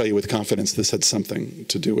I can tell you with confidence this had something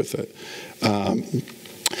to do with it.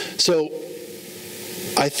 So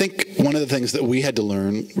I think one of the things that we had to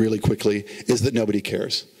learn really quickly is that nobody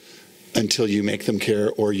cares until you make them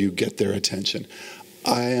care or you get their attention.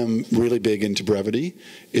 I am really big into brevity.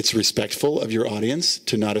 It's respectful of your audience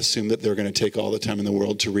to not assume that they're going to take all the time in the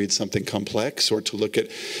world to read something complex or to look at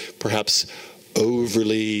perhaps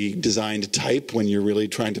overly designed type when you're really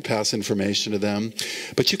trying to pass information to them.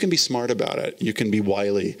 But you can be smart about it. You can be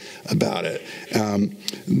wily about it.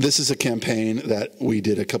 This is a campaign that we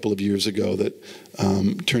did a couple of years ago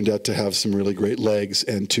that turned out to have some really great legs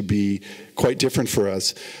and to be quite different for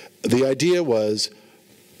us. The idea was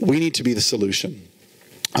we need to be the solution.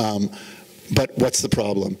 But what's the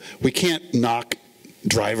problem? We can't knock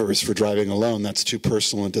drivers for driving alone. That's too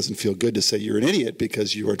personal and doesn't feel good to say you're an idiot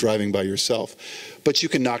because you are driving by yourself. But you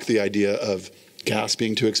can knock the idea of gas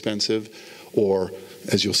being too expensive or,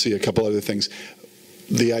 as you'll see, a couple other things.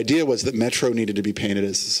 The idea was that Metro needed to be painted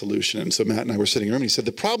as the solution. And so Matt and I were sitting in a room and he said,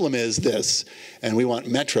 the problem is this, and we want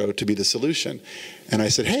Metro to be the solution. And I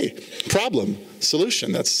said, hey, problem,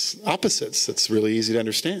 solution, that's opposites. That's really easy to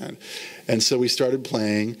understand. And so we started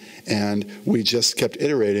playing and we just kept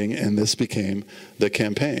iterating and this became the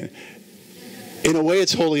campaign. in a way,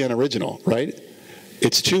 it's wholly unoriginal, right?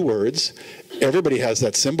 It's 2 words. Everybody has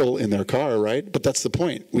that symbol in their car, right? But that's the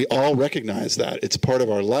point. We all recognize that. It's part of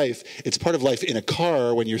our life. It's part of life in a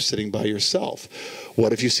car when you're sitting by yourself.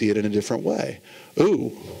 What if you see it in a different way?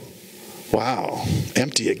 Ooh, wow,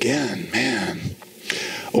 empty again, man.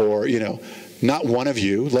 Or, you know, not one of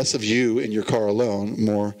you, less of you in your car alone,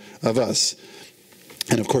 more of us.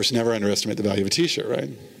 And of course, never underestimate the value of a t-shirt, right?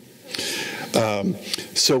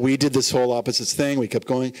 So we did this whole opposites thing. We kept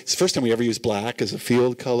going. It's the first time we ever used black as a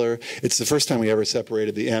field color. It's the first time we ever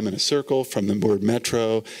separated the M in a circle from the word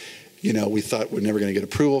metro. You know, we thought we're never going to get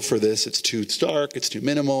approval for this. It's too stark. It's too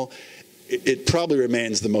minimal. It probably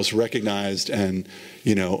remains the most recognized and,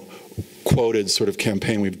 you know, quoted sort of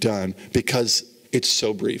campaign we've done because it's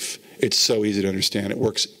so brief. It's so easy to understand. It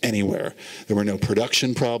works anywhere. There were no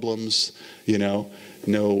production problems, you know,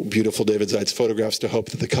 no beautiful David Zeitz photographs to hope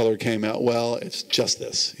that the color came out well. It's just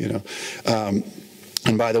this, you know.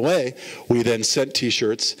 And by the way, we then sent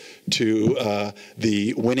T-shirts to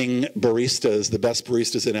the winning baristas, the best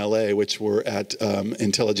baristas in LA, which were at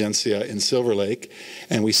Intelligentsia in Silver Lake.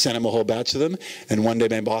 And we sent them a whole batch of them. And one day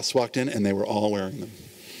my boss walked in and they were all wearing them.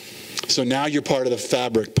 So now you're part of the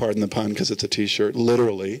fabric, pardon the pun, because it's a T-shirt,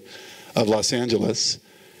 literally, of Los Angeles.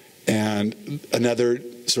 And another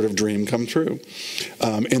sort of dream come true.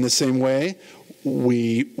 In the same way,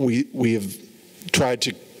 we have tried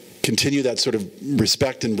to continue that sort of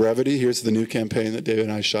respect and brevity. Here's the new campaign that David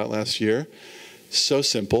and I shot last year. So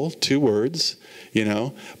simple, 2 words, you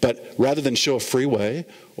know. But rather than show a freeway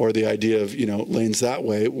or the idea of, you know, lanes that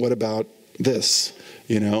way, what about this?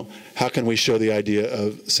 You know, how can we show the idea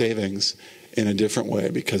of savings in a different way?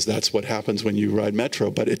 Because that's what happens when you ride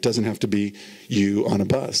Metro, but it doesn't have to be you on a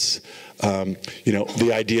bus. You know,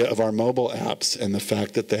 the idea of our mobile apps and the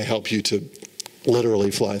fact that they help you to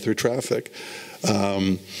literally fly through traffic.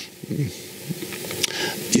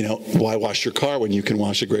 You know, why wash your car when you can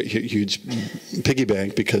wash a great huge piggy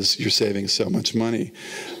bank because you're saving so much money?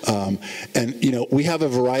 And, you know, we have a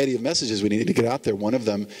variety of messages we need to get out there. One of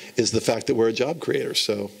them is the fact that we're a job creator.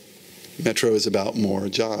 So Metro is about more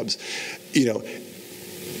jobs. You know,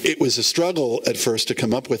 it was a struggle at first to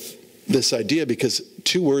come up with this idea because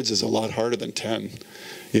 2 words is a lot harder than 10,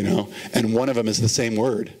 you know, and one of them is the same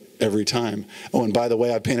word every time. Oh, and by the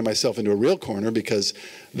way, I painted myself into a real corner because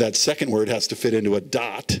that second word has to fit into a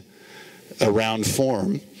dot, a round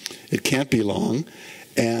form. It can't be long.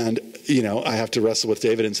 And, you know, I have to wrestle with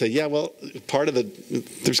David and say, yeah, well, part of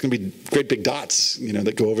there's going to be great big dots, you know,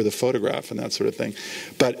 that go over the photograph and that sort of thing.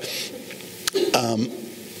 But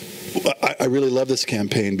I really love this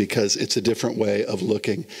campaign because it's a different way of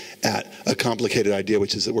looking at a complicated idea,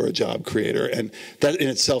 which is that we're a job creator. And that in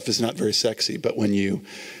itself is not very sexy, but when you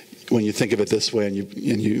think of it this way and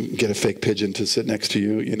you get a fake pigeon to sit next to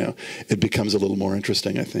you, you know, it becomes a little more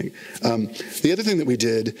interesting, I think. The other thing that we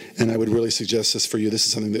did, and I would really suggest this for you, this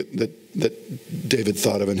is something that David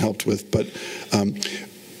thought of and helped with, but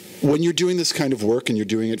when you're doing this kind of work and you're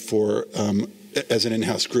doing it for as an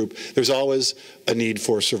in-house group, there's always a need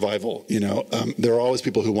for survival. You know, there are always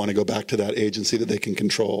people who want to go back to that agency that they can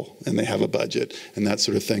control and they have a budget and that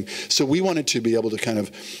sort of thing. So we wanted to be able to kind of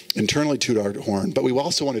internally toot our horn, but we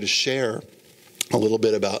also wanted to share a little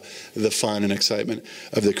bit about the fun and excitement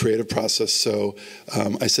of the creative process. So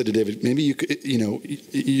I said to David, maybe you could, you know,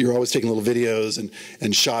 you're always taking little videos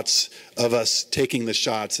and shots of us taking the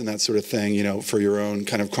shots and that sort of thing, you know, for your own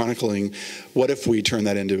kind of chronicling. What if we turn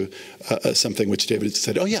that into something which David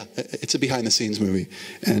said, oh yeah, it's a behind the scenes movie.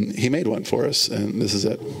 And he made one for us, and this is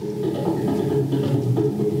it.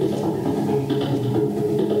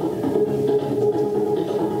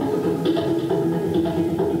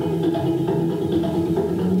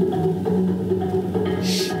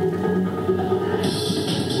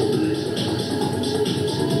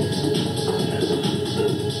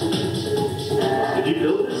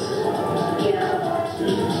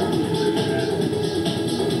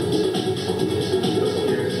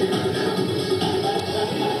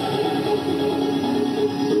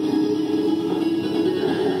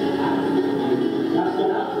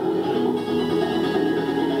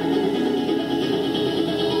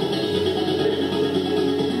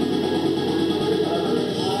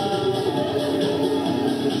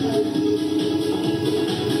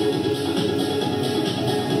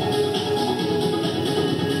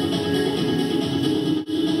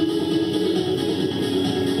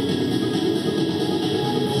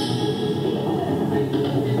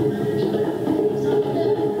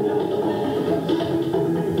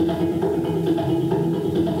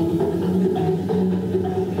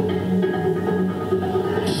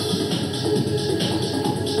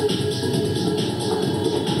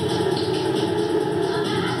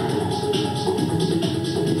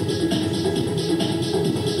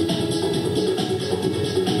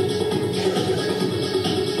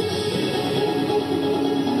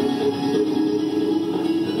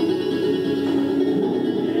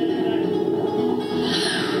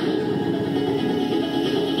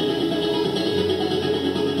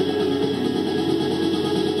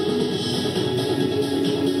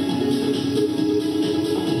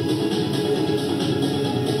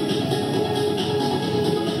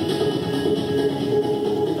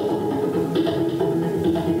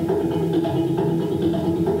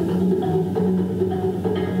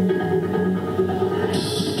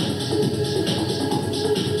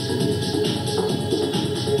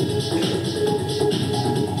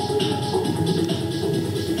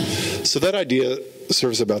 that idea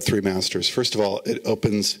serves about three masters. First of all, it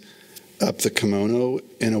opens up the kimono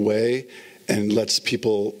in a way and lets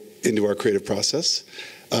people into our creative process.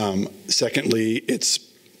 Secondly,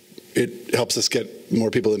 it helps us get more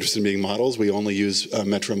people interested in being models. We only use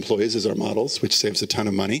Metro employees as our models, which saves a ton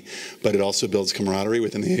of money, but it also builds camaraderie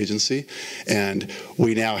within the agency. And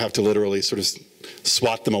we now have to literally sort of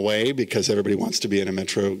swat them away because everybody wants to be in a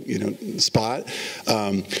Metro, spot.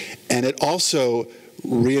 And it also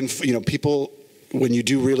people, when you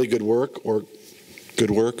do really good work or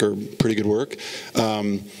pretty good work,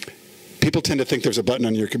 people tend to think there's a button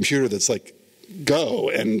on your computer that's like, go,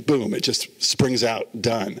 and boom, it just springs out,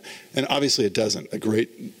 done. And obviously it doesn't. A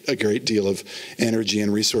great deal of energy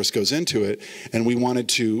and resource goes into it, and we wanted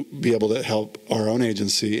to be able to help our own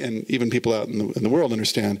agency and even people out in the world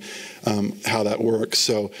understand how that works.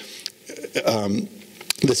 So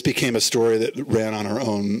this became a story that ran on our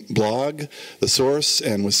own blog, The Source,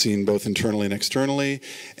 and was seen both internally and externally,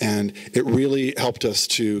 and it really helped us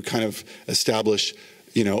to kind of establish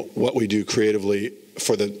what we do creatively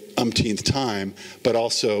for the umpteenth time, but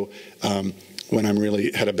also when I'm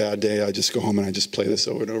really had a bad day, I just go home and I just play this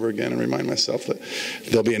over and over again and remind myself that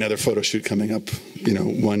there'll be another photo shoot coming up,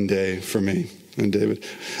 one day for me and David.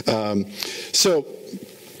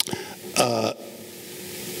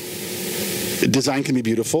 Design can be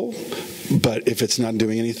beautiful, but if it's not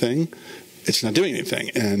doing anything, it's not doing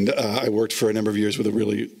anything. And I worked for a number of years with a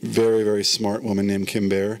really very, very smart woman named Kim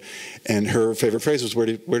Bear, and her favorite phrase was,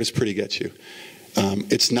 where does pretty get you?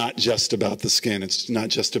 It's not just about the skin. It's not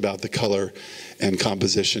just about the color and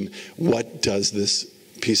composition. What does this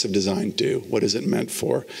piece of design do? What is it meant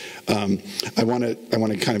for? I want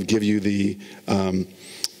to kind of give you the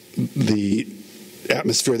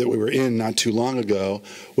atmosphere that we were in not too long ago,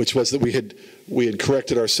 which was that we had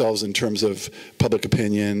corrected ourselves in terms of public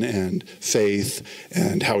opinion and faith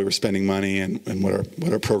and how we were spending money and what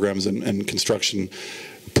our programs and construction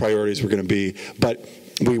priorities were going to be. But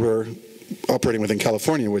we were operating within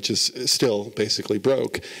California, which is still basically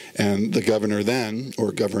broke. And the governor then,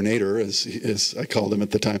 or governator, as I called him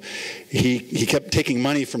at the time, he kept taking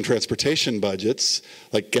money from transportation budgets,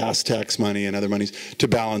 like gas tax money and other monies, to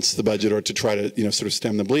balance the budget or to try to sort of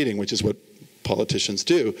stem the bleeding, which is what politicians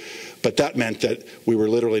do. But that meant that we were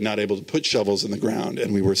literally not able to put shovels in the ground,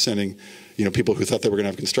 and we were sending people who thought they were going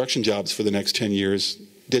to have construction jobs for the next 10 years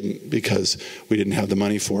didn't, because we didn't have the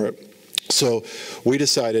money for it. So we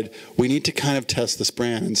decided we need to kind of test this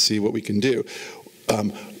brand and see what we can do.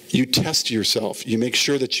 You test yourself. You make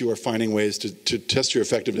sure that you are finding ways to test your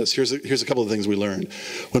effectiveness. Here's a couple of things we learned.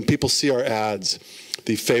 When people see our ads,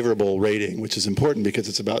 the favorable rating, which is important because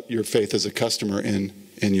it's about your faith as a customer in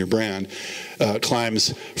your brand,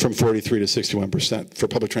 climbs from 43 to 61%. For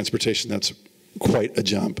public transportation, that's quite a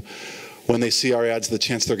jump. When they see our ads, the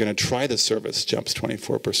chance they're going to try the service jumps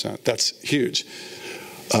 24%. That's huge.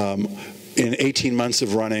 In 18 months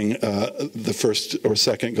of running the first or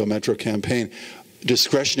second Go Metro campaign,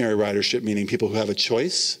 discretionary ridership, meaning people who have a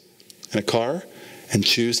choice in a car and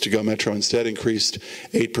choose to go Metro instead, increased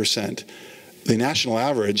 8%. The national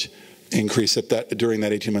average increase during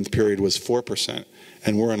that 18-month period was 4%,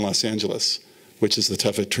 and we're in Los Angeles, which is the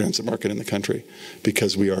toughest transit market in the country,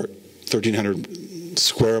 because we are 1,300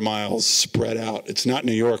 square miles spread out. It's not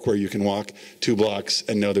New York, where you can walk 2 blocks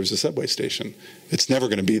and know there's a subway station. It's never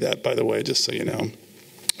going to be that, by the way, just so you know.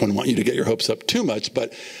 I don't want you to get your hopes up too much,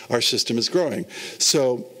 but our system is growing.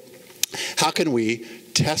 So how can we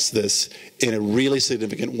test this in a really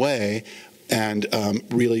significant way and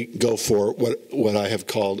really go for what I have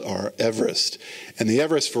called our Everest? And the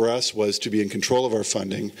Everest for us was to be in control of our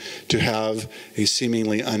funding, to have a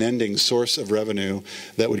seemingly unending source of revenue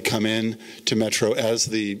that would come in to Metro as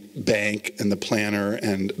the bank and the planner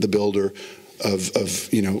and the builder of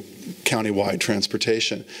countywide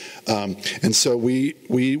transportation. And so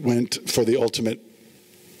we went for the ultimate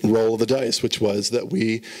roll of the dice, which was that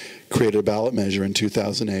we created a ballot measure in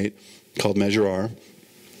 2008 called Measure R.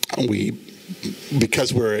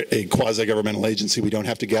 Because we're a quasi-governmental agency, we don't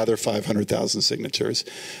have to gather 500,000 signatures.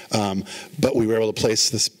 But we were able to place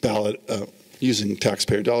this ballot using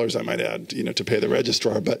taxpayer dollars, I might add, to pay the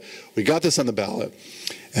registrar. But we got this on the ballot,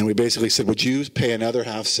 and we basically said, would you pay another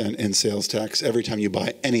 ½ cent in sales tax every time you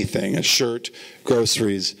buy anything, a shirt,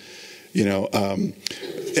 groceries,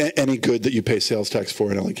 any good that you pay sales tax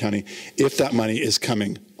for in LA County, if that money is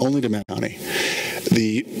coming only to Matt County?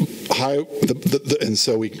 And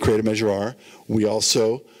so we created Measure R. We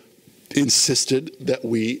also insisted that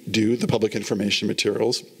we do the public information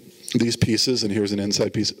materials. These pieces, and here's an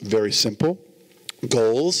inside piece, very simple.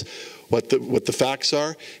 goals, what the facts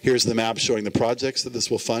are. Here's the map showing the projects that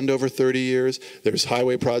this will fund over 30 years. There's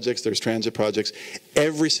highway projects, there's transit projects.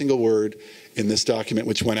 Every single word in this document,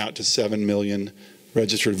 which went out to 7 million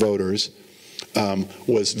registered voters,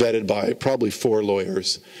 was vetted by probably 4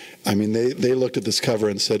 lawyers. I mean, they looked at this cover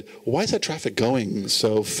and said, why is that traffic going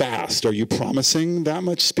so fast? Are you promising that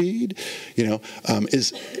much speed? You know,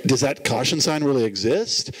 does that caution sign really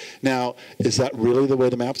exist? Now, is that really the way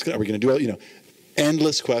the map's going? Are we going to do it? You know,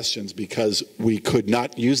 endless questions, because we could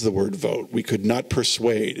not use the word vote. We could not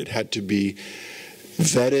persuade. It had to be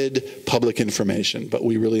vetted public information, but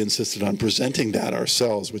we really insisted on presenting that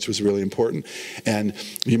ourselves, which was really important. And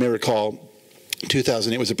you may recall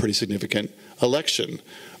 2008 was a pretty significant election.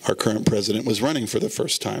 Our current president was running for the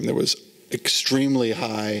first time. There was extremely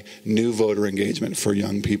high new voter engagement for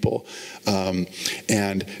young people,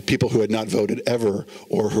 and people who had not voted ever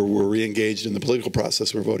or who were re-engaged in the political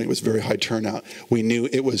process were voting. It was very high turnout. We knew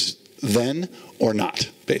it was then or not,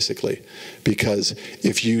 basically, because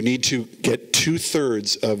if you need to get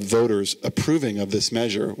 2/3 of voters approving of this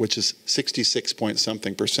measure, which is 66 point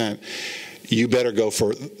something %, you better go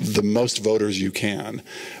for the most voters you can,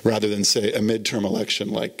 rather than, say, a midterm election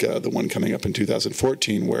like the one coming up in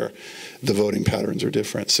 2014, where the voting patterns are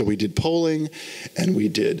different. So we did polling, and we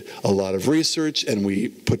did a lot of research, and we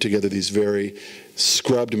put together these very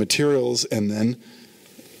scrubbed materials, and then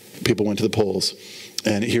people went to the polls.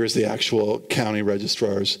 And here's the actual county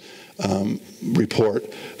registrar's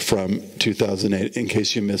report from 2008, in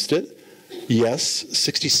case you missed it. Yes,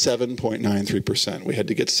 67.93%. We had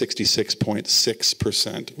to get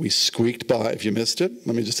 66.6%. We squeaked by. If you missed it,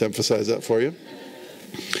 let me just emphasize that for you.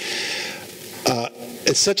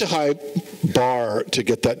 It's such a high bar to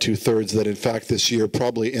get that 2/3 that, in fact, this year,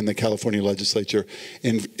 probably in the California legislature,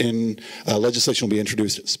 legislation will be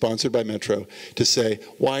introduced, sponsored by Metro, to say,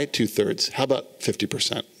 why 2/3? How about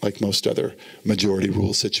 50%, like most other majority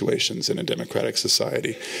rule situations in a democratic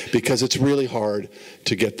society? Because it's really hard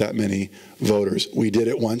to get that many voters. We did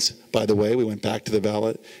it once, by the way. We went back to the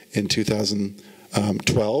ballot in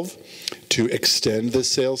 2012 to extend the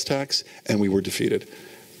sales tax, and we were defeated.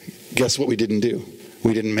 Guess what we didn't do?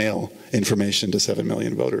 We didn't mail information to 7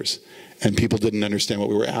 million voters. And people didn't understand what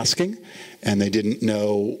we were asking, and they didn't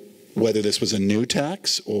know whether this was a new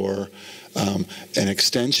tax or an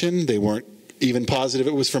extension. They weren't even positive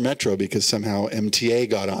it was for Metro, because somehow MTA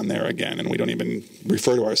got on there again, and we don't even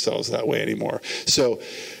refer to ourselves that way anymore. So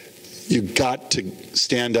you've got to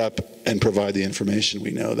stand up and provide the information. We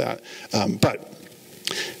know that. But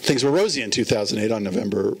things were rosy in 2008 on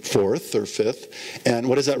November 4th or 5th. And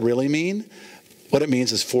what does that really mean? What it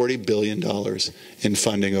means is $40 billion in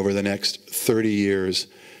funding over the next 30 years,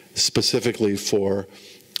 specifically for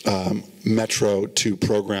Metro to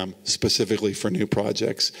program specifically for new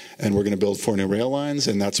projects. And we're going to build 4 new rail lines,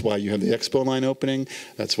 and that's why you have the Expo line opening.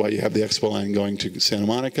 That's why you have the Expo line going to Santa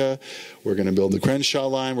Monica. We're going to build the Crenshaw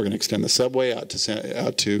line. We're going to extend the subway out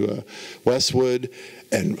to Westwood,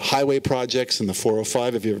 and highway projects in the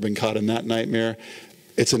 405. If you've ever been caught in that nightmare,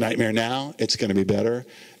 it's a nightmare now. It's going to be better,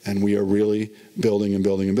 and we are really building and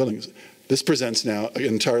building and building. This presents now an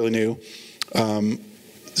entirely new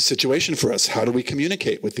situation for us. How do we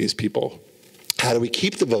communicate with these people? How do we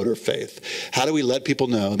keep the voter faith? How do we let people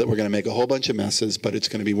know that we're going to make a whole bunch of messes, but it's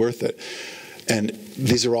going to be worth it? And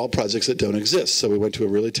these are all projects that don't exist. So we went to a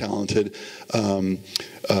really talented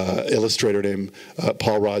illustrator named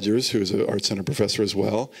Paul Rogers, who's an art center professor as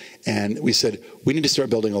well. And we said, we need to start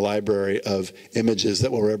building a library of images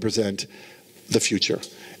that will represent the future.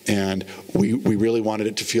 And we really wanted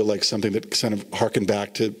it to feel like something that kind of harkened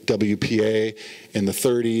back to WPA in the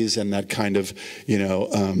 30s, and that kind of,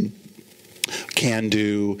 can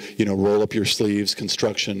do, roll up your sleeves,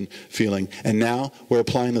 construction feeling. And now we're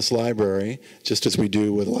applying this library, just as we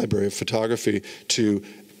do with a library of photography, to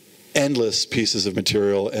endless pieces of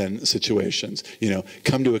material and situations.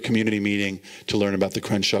 Come to a community meeting to learn about the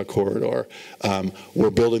Crenshaw corridor. We're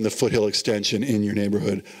building the Foothill extension in your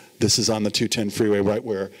neighborhood. This is on the 210 freeway, right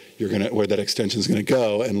where where that extension is going to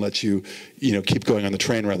go, and let you, keep going on the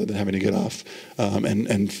train rather than having to get off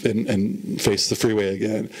and face the freeway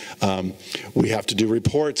again. We have to do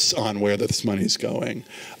reports on where this money is going.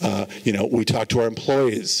 We talk to our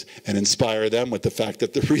employees and inspire them with the fact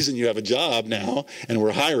that the reason you have a job now and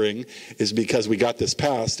we're hiring is because we got this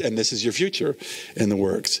passed, and this is your future in the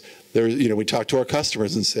works. We talk to our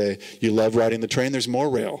customers and say, you love riding the train, there's more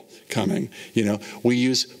rail coming. We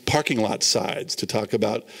use parking lot sides to talk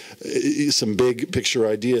about some big picture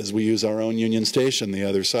ideas. We use our own Union Station, the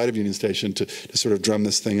other side of Union Station, to sort of drum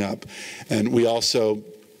this thing up. And we also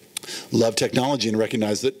love technology and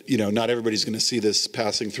recognize that, not everybody's going to see this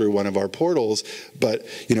passing through one of our portals, but,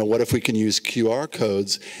 what if we can use QR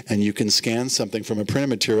codes and you can scan something from a printed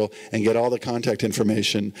material and get all the contact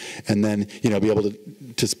information and then, be able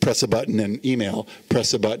to press a button and email,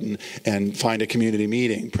 press a button and find a community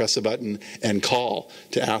meeting, press a button and call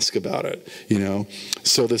to ask about it,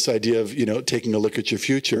 So this idea of, taking a look at your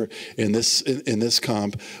future in this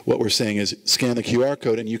comp, what we're saying is scan the QR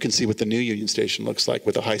code and you can see what the new Union Station looks like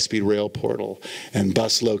with a high-speed rail portal and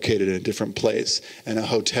bus located in a different place and a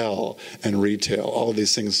hotel and retail. All of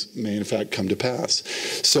these things may in fact come to pass.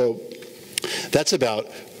 So that's about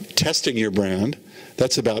testing your brand.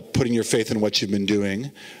 That's about putting your faith in what you've been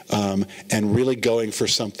doing and really going for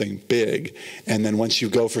something big. And then once you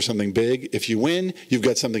go for something big, if you win, you've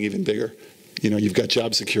got something even bigger. You've got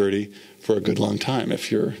job security for a good long time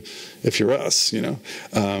if you're us.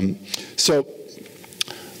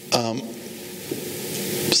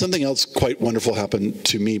 Something else quite wonderful happened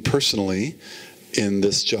to me personally in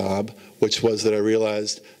this job, which was that I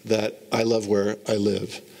realized that I love where I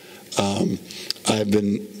live. I've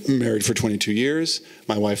been married for 22 years.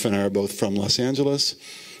 My wife and I are both from Los Angeles.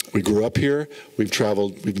 We grew up here. We've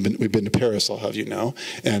traveled. We've been to Paris, I'll have you know,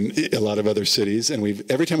 and a lot of other cities. And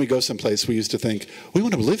every time we go someplace, we used to think, we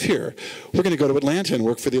want to live here. We're going to go to Atlanta and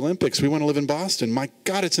work for the Olympics. We want to live in Boston. My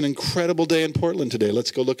God, it's an incredible day in Portland today.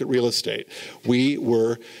 Let's go look at real estate. We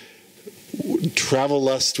were travel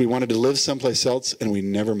lust. We wanted to live someplace else, and we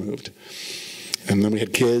never moved. And then we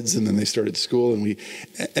had kids, and then they started school,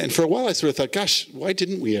 and for a while I sort of thought, gosh, why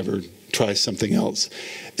didn't we ever try something else?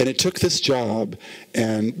 And it took this job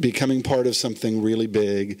and becoming part of something really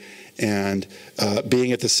big and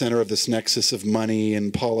being at the center of this nexus of money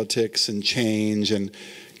and politics and change and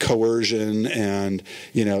coercion and,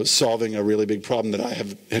 solving a really big problem that I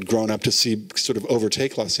had grown up to see sort of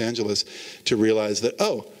overtake Los Angeles, to realize that,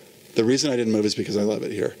 the reason I didn't move is because I love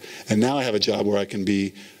it here. And now I have a job where I can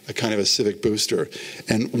be a kind of a civic booster.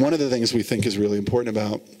 And one of the things we think is really important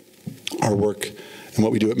about our work and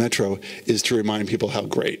what we do at Metro is to remind people how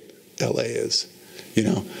great LA is.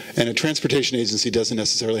 And a transportation agency doesn't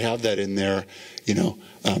necessarily have that in their,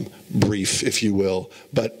 brief, if you will,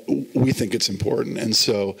 but we think it's important. And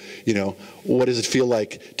so, what does it feel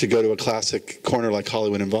like to go to a classic corner like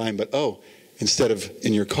Hollywood and Vine, but instead of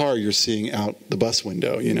in your car, you're seeing out the bus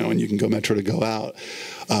window, and you can go Metro to go out.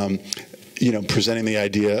 Presenting the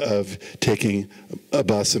idea of taking a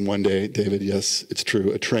bus and one day, David, yes, it's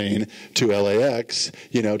true, a train to LAX,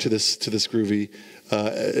 to this groovy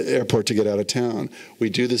airport to get out of town. We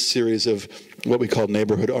do this series of what we call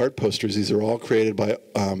neighborhood art posters. These are all created by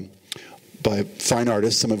fine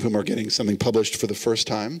artists, some of whom are getting something published for the first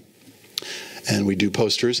time. And we do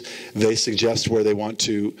posters. They suggest where they want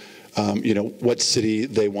to, what city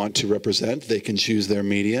they want to represent. They can choose their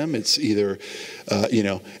medium. It's either,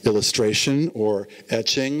 illustration or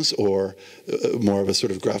etchings or more of a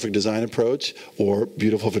sort of graphic design approach or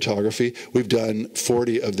beautiful photography. We've done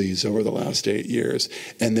 40 of these over the last 8 years.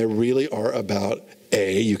 And they really are about,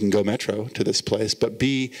 A, you can go Metro to this place, but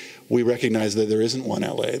B, we recognize that there isn't one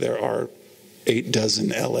LA. There are 8 dozen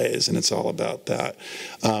LAs, and it's all about that.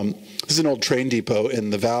 This is an old train depot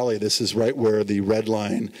in the valley. This is right where the Red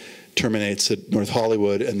Line terminates at North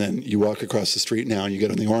Hollywood, and then you walk across the street now and you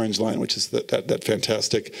get on the Orange Line, which is that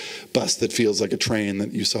fantastic bus that feels like a train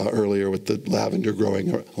that you saw earlier with the lavender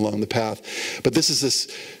growing along the path. But this is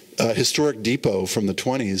this historic depot from the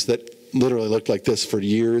 20s that literally looked like this for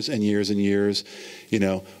years and years and years,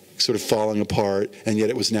 sort of falling apart, and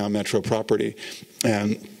yet it was now Metro property.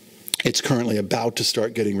 And it's currently about to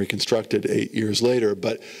start getting reconstructed 8 years later.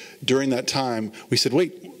 But during that time, we said,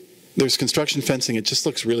 wait, there's construction fencing. It just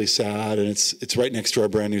looks really sad, and it's right next to our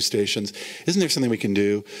brand new stations. Isn't there something we can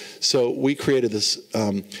do? So we created this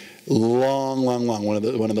long, one of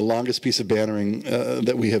the longest piece of bannering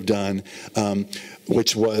that we have done,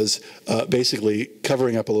 which was basically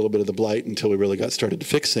covering up a little bit of the blight until we really got started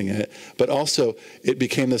fixing it. But also, it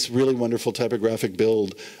became this really wonderful typographic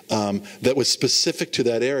build that was specific to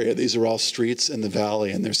that area. These are all streets in the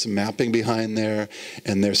valley, and there's some mapping behind there,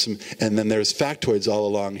 and then there's factoids all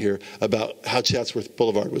along here about how Chatsworth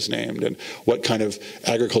Boulevard was named and what kind of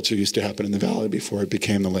agriculture used to happen in the valley before it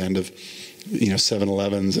became the land of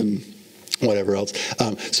 7-Elevens and whatever else.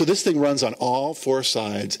 So this thing runs on all 4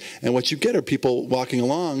 sides, and what you get are people walking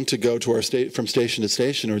along to go to our from station to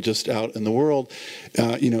station or just out in the world,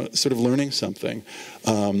 sort of learning something.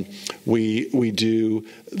 We do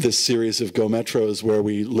this series of Go Metros where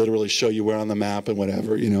we literally show you where on the map and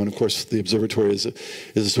whatever, and of course the observatory is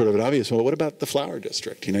a sort of an obvious one. Well, what about the flower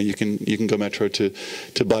district? You can go Metro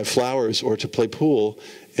to buy flowers or to play pool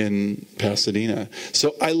in Pasadena.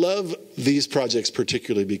 So I love these projects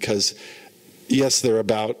particularly because, yes, they're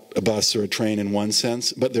about a bus or a train in one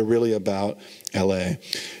sense, but they're really about LA.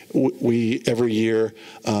 We, every year,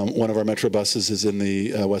 one of our Metro buses is in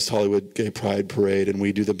the West Hollywood Gay Pride Parade, and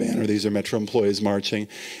we do the banner. These are Metro employees marching,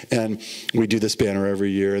 and we do this banner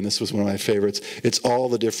every year, and this was one of my favorites. It's all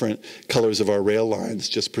the different colors of our rail lines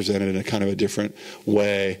just presented in a kind of a different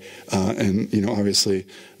way, and, you know, obviously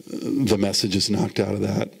the message is knocked out of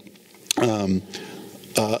that.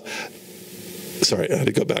 Sorry, I had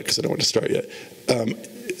to go back because I don't want to start yet.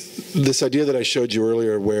 This idea that I showed you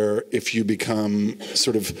earlier, where if you become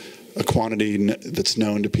sort of a quantity that's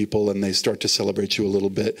known to people and they start to celebrate you a little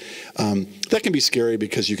bit, that can be scary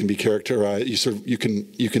because you can be characterized. You can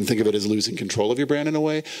think of it as losing control of your brand in a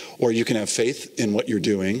way, or you can have faith in what you're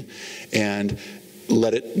doing and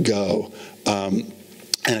let it go.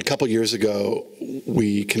 And a couple years ago,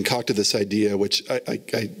 we concocted this idea, which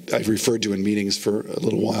I've referred to in meetings for a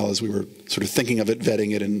little while as we were sort of thinking of it,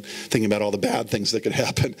 vetting it, and thinking about all the bad things that could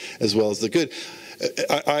happen as well as the good.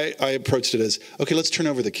 I approached it as, okay, let's turn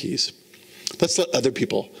over the keys. Let's let other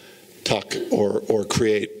people talk or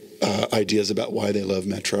create ideas about why they love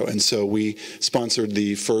Metro. And so we sponsored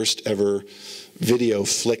the first ever Video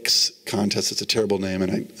Flicks contest. It's a terrible name,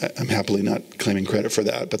 and I'm happily not claiming credit for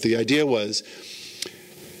that. But the idea was,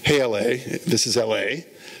 hey, LA, this is LA.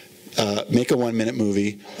 Make a 1-minute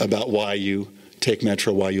movie about why you take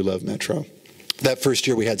Metro, why you love Metro. That first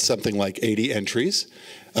year we had something like 80 entries.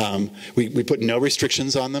 We put no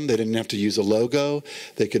restrictions on them. They didn't have to use a logo.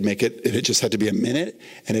 They could make it, it just had to be a minute,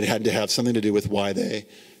 and it had to have something to do with why they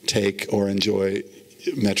take or enjoy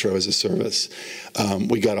Metro as a service.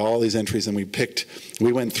 We got all these entries, and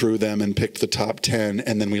we went through them and picked the top 10,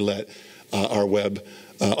 and then we let our web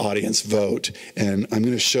audience vote. And I'm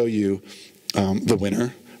going to show you the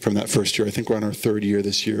winner from that first year. I think we're on our 3rd year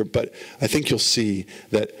this year, but I think you'll see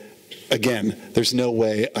that, again, there's no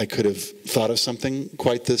way I could have thought of something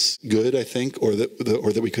quite this good, I think, or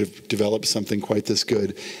that we could have developed something quite this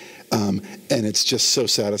good. And it's just so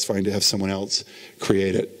satisfying to have someone else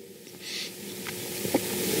create it.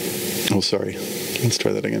 Oh, sorry. Let's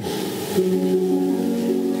try that again.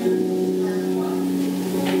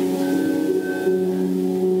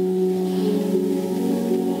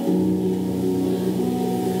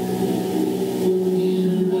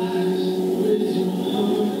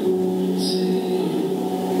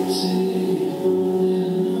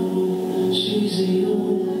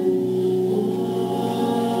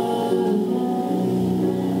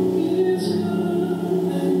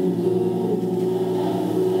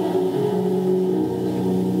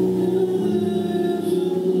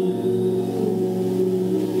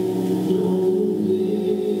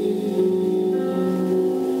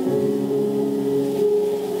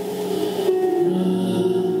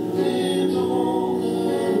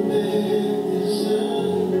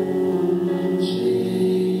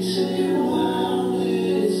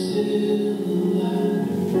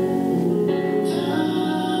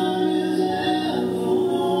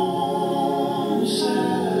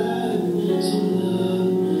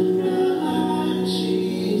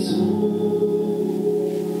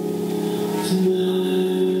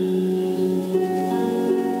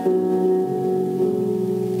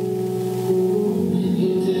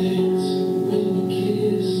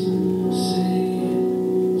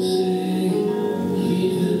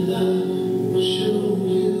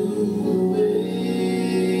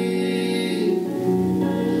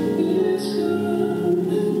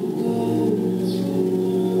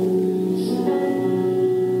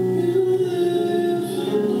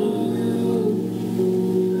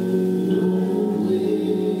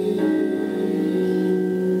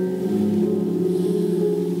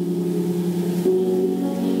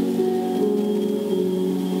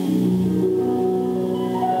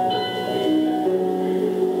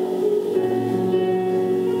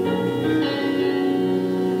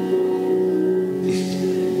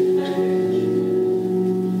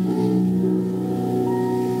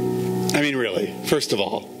 First of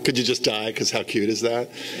all, could you just die? Because how cute is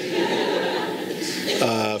that?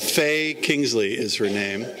 Faye Kingsley is her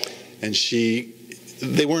name, and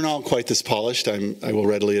they weren't all quite this polished, I will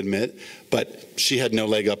readily admit, but she had no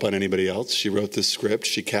leg up on anybody else. She wrote this script,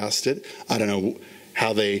 she cast it. I don't know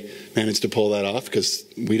how they managed to pull that off, because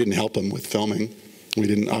we didn't help them with filming. We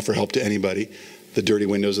didn't offer help to anybody. The dirty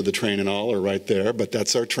windows of the train and all are right there, but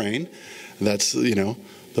that's our train. That's, you know,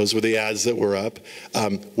 those were the ads that were up.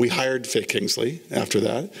 We hired Faye Kingsley after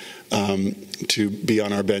that to be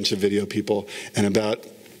on our bench of video people. And about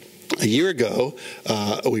a year ago,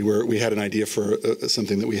 we had an idea for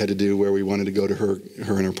something that we had to do where we wanted to go to her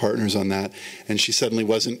and her partners on that, and she suddenly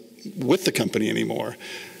wasn't with the company anymore.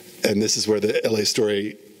 And this is where the LA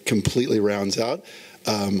story completely rounds out.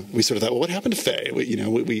 We sort of thought, well, what happened to Faye?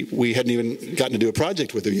 We hadn't even gotten to do a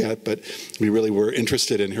project with her yet, but we really were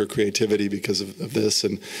interested in her creativity because of this,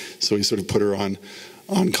 and so we sort of put her on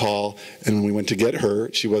call, and when we went to get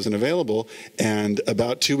her, she wasn't available. And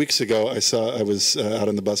about 2 weeks ago, I was out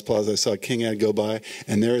on the bus plaza, I saw a King ad go by,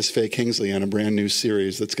 and there is Faye Kingsley on a brand new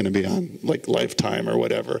series that's going to be on like Lifetime or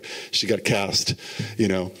whatever. She got cast,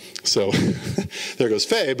 so there goes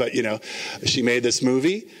Faye, but she made this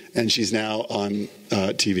movie, and she's now on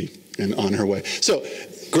TV and on her way. So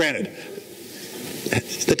granted,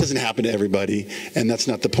 that doesn't happen to everybody, and that's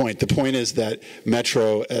not the point. The point is that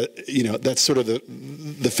Metro, that's sort of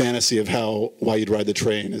the fantasy of why you'd ride the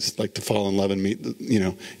train is like to fall in love and meet,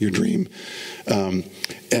 your dream.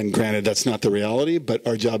 And granted, that's not the reality, but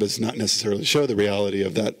our job is not necessarily to show the reality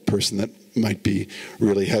of that person that might be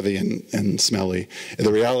really heavy and smelly. And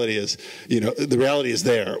the reality is, the reality is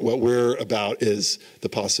there. What we're about is the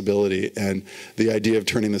possibility, and the idea of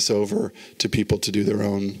turning this over to people to do their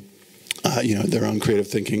own creative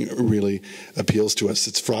thinking really appeals to us.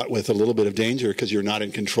 It's fraught with a little bit of danger because you're not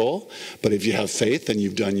in control, but if you have faith and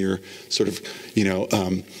you've done your sort of,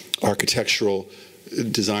 architectural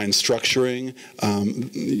design structuring,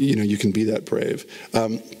 you can be that brave.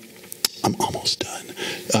 I'm almost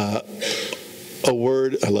done. A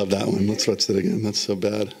word, I love that one. Let's watch that again. That's so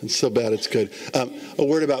bad. It's so bad it's good. A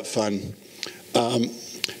word about fun.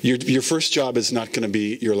 Your first job is not going to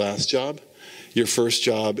be your last job. Your first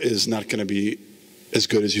job is not going to be as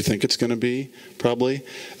good as you think it's going to be, probably.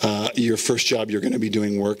 Your first job, you're going to be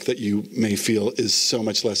doing work that you may feel is so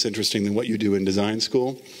much less interesting than what you do in design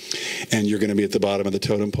school, and you're going to be at the bottom of the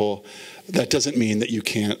totem pole. That doesn't mean that you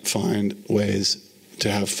can't find ways to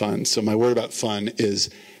have fun. So my word about fun is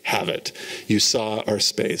have it. You saw our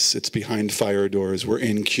space. It's behind fire doors. We're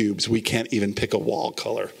in cubes. We can't even pick a wall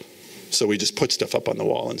color. So we just put stuff up on the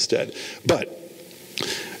wall instead. But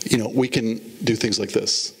we can do things like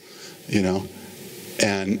this,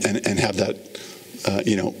 and have that,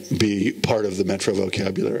 be part of the Metro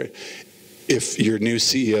vocabulary. If your new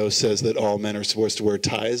CEO says that all men are supposed to wear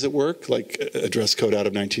ties at work, like a dress code out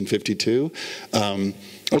of 1952,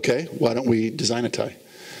 okay, why don't we design a tie?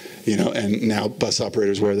 And now bus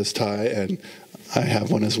operators wear this tie, and I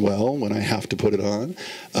have one as well when I have to put it on,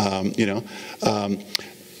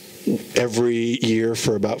 Every year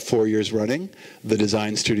for about 4 years running, the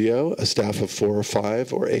design studio, a staff of 4 or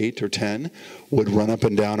 5 or 8 or 10, would run up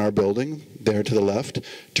and down our building, there to the left,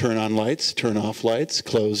 turn on lights, turn off lights,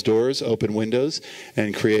 close doors, open windows,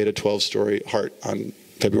 and create a 12-story heart on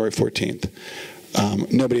February 14th.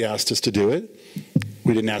 Nobody asked us to do it.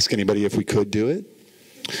 We didn't ask anybody if we could do it.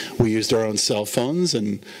 We used our own cell phones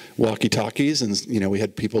and walkie-talkies, and we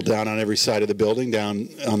had people down on every side of the building, down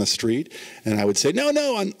on the street, and I would say, no,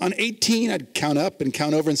 on 18, I'd count up and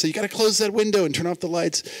count over and say, you got to close that window and turn off the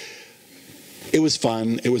lights. It was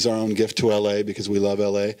fun. It was our own gift to LA because we love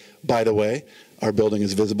LA. By the way, our building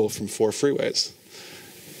is visible from 4 freeways,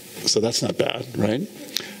 so that's not bad, right?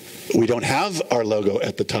 We don't have our logo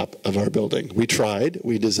at the top of our building. We tried,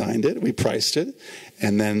 we designed it, we priced it,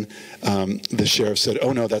 and then the sheriff said,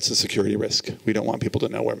 oh no, that's a security risk. We don't want people to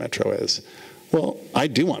know where Metro is. Well, I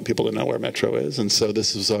do want people to know where Metro is, and so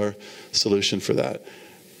this was our solution for that.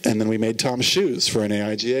 And then we made Tom's shoes for an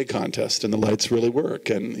AIGA contest, and the lights really work,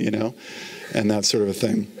 and and that sort of a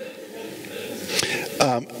thing.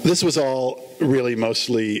 This was all really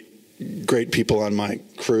mostly great people on my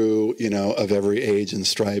crew, of every age and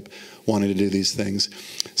stripe, wanting to do these things.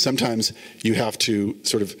 Sometimes you have to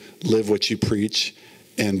sort of live what you preach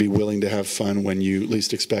and be willing to have fun when you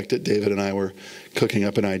least expect it. David and I were cooking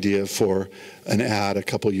up an idea for an ad a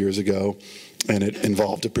couple years ago, and it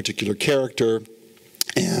involved a particular character,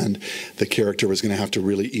 and the character was going to have to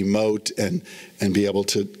really emote and be able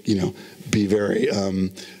to, be very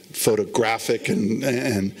photographic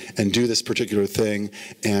and do this particular thing,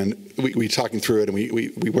 and we talking through it, and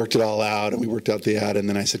we worked it all out, and we worked out the ad, and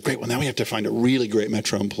then I said, great, well now we have to find a really great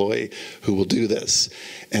Metro employee who will do this.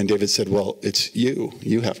 And David said, well, it's you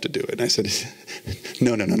have to do it. And I said,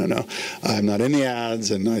 no, I'm not in the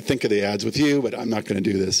ads, and I think of the ads with you, but I'm not going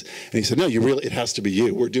to do this. And he said, no, it has to be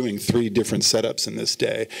you. We're doing 3 different setups in this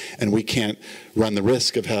day, and we can't run the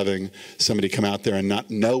risk of having somebody come out there and not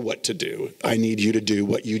know what to do. I need you to do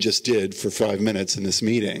what you just did for 5 minutes in this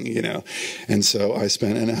meeting, And so I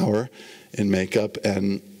spent an hour in makeup,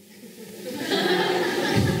 and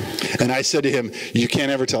I said to him, you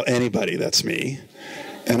can't ever tell anybody that's me.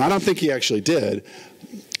 And I don't think he actually did,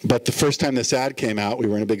 But the first time this ad came out, we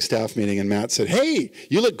were in a big staff meeting, and Matt said, "Hey,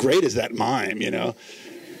 you look great as that mime," you know.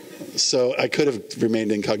 So I could have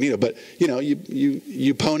remained incognito, but you know,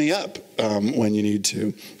 you pony up when you need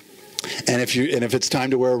to. And if it's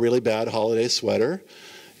time to wear a really bad holiday sweater,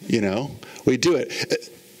 you know, we do it.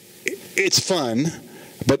 It's fun,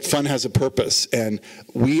 but fun has a purpose, and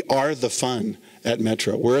we are the fun at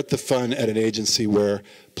Metro. We're at the fun at an agency where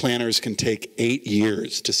planners can take 8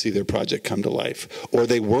 years to see their project come to life, or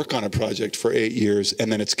they work on a project for 8 years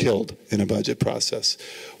and then it's killed in a budget process,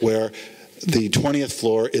 where the 20th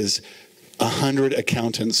floor is 100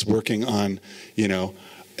 accountants working on, you know,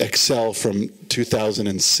 Excel from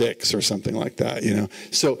 2006 or something like that, you know.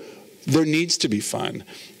 So there needs to be fun.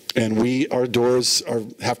 And our doors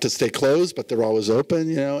have to stay closed, but they're always open,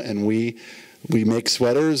 you know, and we make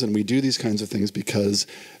sweaters and we do these kinds of things because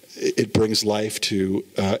it brings life to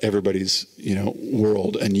everybody's, you know,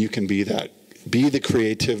 world, and you can be that. Be the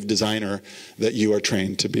creative designer that you are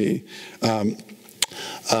trained to be. One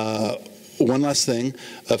last thing,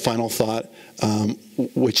 a final thought,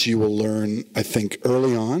 which you will learn, I think,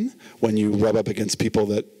 early on when you rub up against people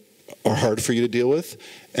that are hard for you to deal with,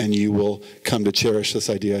 and you will come to cherish this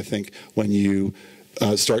idea, I think, when you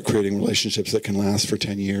start creating relationships that can last for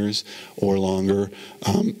 10 years or longer.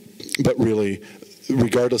 But really,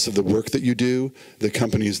 regardless of the work that you do, the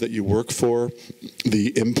companies that you work for,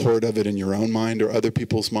 the import of it in your own mind or other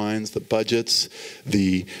people's minds, the budgets,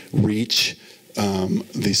 the reach,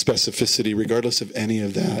 the specificity, regardless of any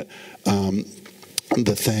of that,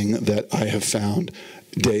 the thing that I have found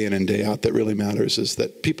day in and day out that really matters is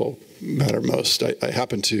that people matter most. I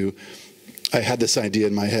had this idea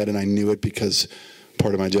in my head, and I knew it because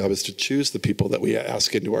part of my job is to choose the people that we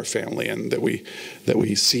ask into our family and that we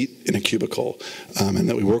seat in a cubicle and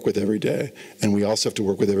that we work with every day. And we also have to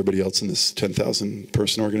work with everybody else in this 10,000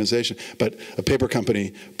 person organization. But a paper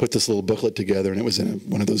company put this little booklet together, and it was in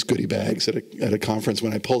one of those goodie bags at a conference.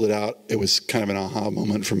 When I pulled it out, it was kind of an aha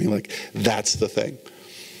moment for me, like, that's the thing.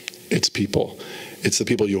 It's people. It's the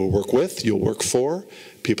people you'll work with, you'll work for,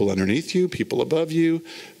 people underneath you, people above you,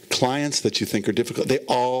 clients that you think are difficult. They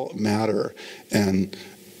all matter. And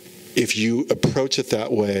if you approach it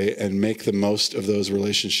that way and make the most of those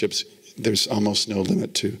relationships, there's almost no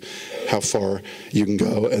limit to how far you can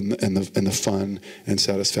go and the fun and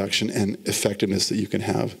satisfaction and effectiveness that you can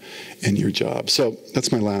have in your job. So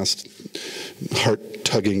that's my last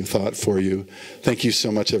heart-tugging thought for you. Thank you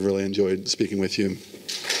so much. I've really enjoyed speaking with you.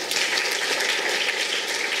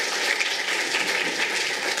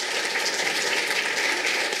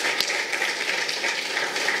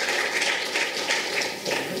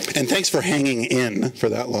 And thanks for hanging in for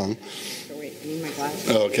that long. Oh, wait, I need my glasses.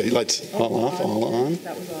 Oh, okay, lights all off, all on?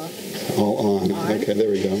 That was off. All on. Okay,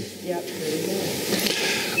 there we go. Yep, there we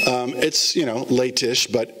go. It's, you know, late-ish,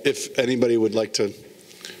 but if anybody would like to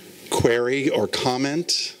query or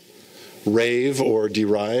comment, rave or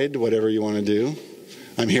deride, whatever you want to do,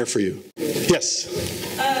 I'm here for you. Yes?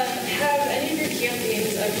 Have any of your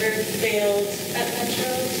campaigns ever failed at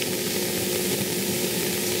Metro?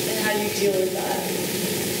 And how do you deal with that?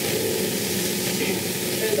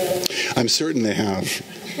 I'm certain they have.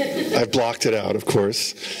 I've blocked it out, of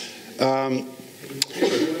course. The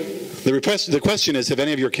question is, have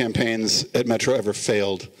any of your campaigns at Metro ever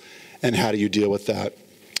failed, and how do you deal with that?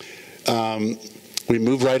 We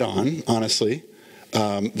move right on, honestly.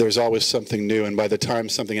 There's always something new, and by the time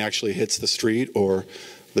something actually hits the street or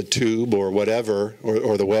the tube or whatever,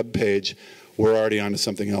 or the web page, we're already on to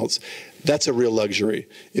something else. That's a real luxury.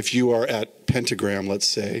 If you are at Pentagram, let's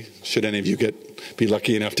say, should any of you be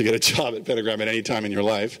lucky enough to get a job at Pentagram at any time in your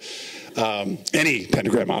life, any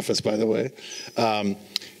Pentagram office, by the way,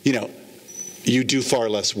 you know, you do far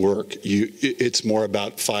less work. It's more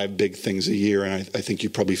about 5 big things a year, and I think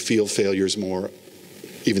you probably feel failures more,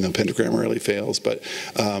 even though Pentagram rarely fails. But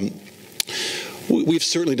we've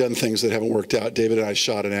certainly done things that haven't worked out. David and I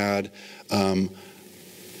shot an ad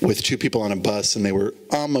with 2 people on a bus, and they were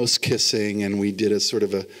almost kissing, and we did a sort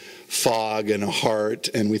of a fog and a heart,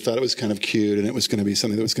 and we thought it was kind of cute, and it was going to be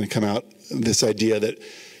something that was going to come out, this idea that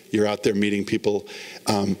you're out there meeting people,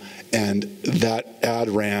 and that ad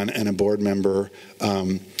ran, and a board member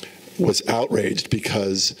was outraged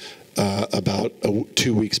because about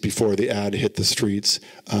 2 weeks before the ad hit the streets,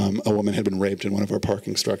 a woman had been raped in one of our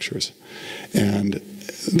parking structures. And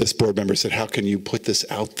this board member said, how can you put this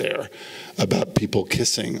out there about people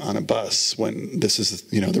kissing on a bus when this is,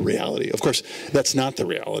 you know, the reality? Of course, that's not the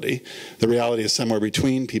reality. The reality is somewhere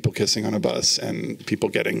between people kissing on a bus and people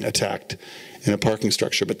getting attacked in a parking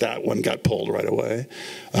structure, but that one got pulled right away.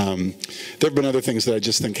 There have been other things that I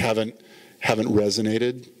just think haven't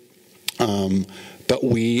resonated. But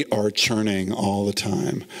we are churning all the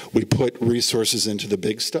time. We put resources into the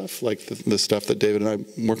big stuff, like the stuff that David and I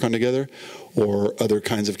work on together, or other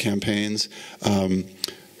kinds of campaigns.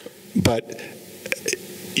 But,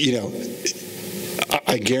 you know,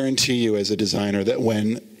 I guarantee you as a designer that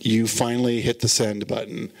when you finally hit the send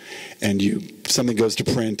button and something goes to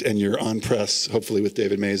print and you're on press, hopefully with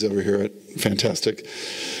David Mays over here at Fantastic,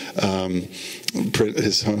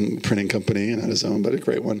 his own printing company, not his own, but a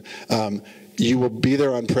great one, you will be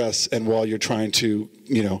there on press, and while you're trying to,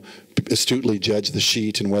 you know, astutely judge the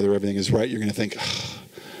sheet and whether everything is right, you're going to think, oh,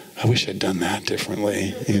 I wish I'd done that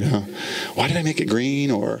differently, you know. Why did I make it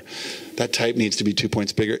green? Or that type needs to be 2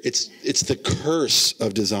 points bigger. It's the curse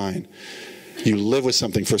of design. You live with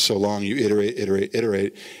something for so long, you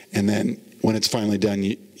iterate, and then when it's finally done,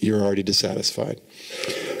 you're already dissatisfied.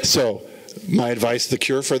 So my advice, the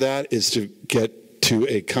cure for that is to get to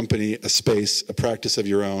a company, a space, a practice of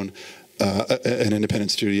your own, an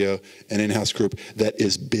independent studio, an in-house group that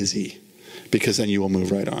is busy, because then you will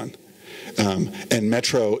move right on. And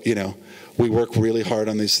Metro, you know, we work really hard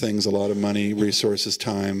on these things. A lot of money, resources,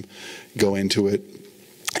 time go into it.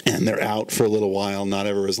 And they're out for a little while, not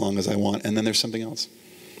ever as long as I want. And then there's something else.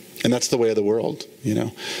 And that's the way of the world, you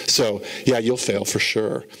know. So, yeah, you'll fail for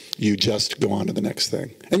sure. You just go on to the next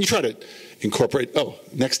thing. And you try to incorporate,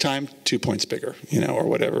 next time, 2 points bigger, you know, or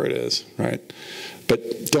whatever it is, right?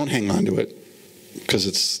 But don't hang on to it, because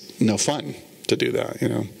it's no fun to do that, you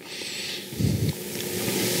know.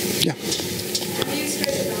 Yeah. How do you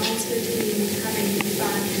strike a balance between having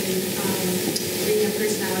fun and being a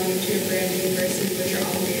personality to your branding versus what you're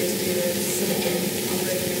obligated to do as someone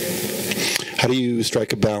operating your business? How do you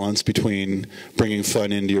strike a balance between bringing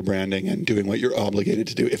fun into your branding and doing what you're obligated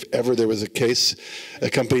to do? If ever there was a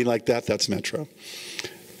company like that, that's Metro.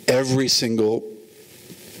 Every single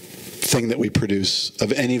thing that we produce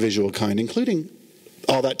of any visual kind, including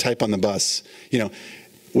all that type on the bus, you know,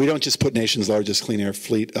 we don't just put nation's largest clean air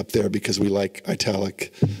fleet up there because we like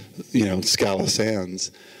italic, you know, Scala sands.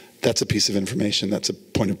 That's a piece of information. That's a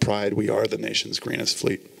point of pride. We are the nation's greenest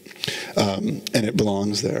fleet, and it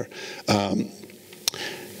belongs there.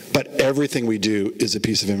 But everything we do is a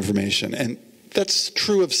piece of information, and that's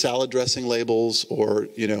true of salad dressing labels or,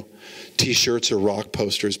 you know, T-shirts or rock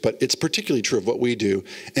posters. But it's particularly true of what we do,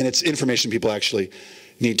 and it's information people actually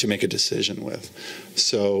need to make a decision with.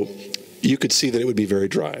 So you could see that it would be very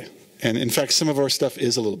dry. And in fact, some of our stuff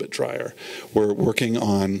is a little bit drier. We're working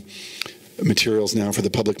on materials now for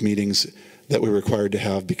the public meetings that we're required to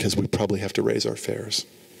have because we probably have to raise our fares.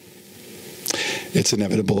 It's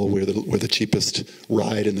inevitable. We're the cheapest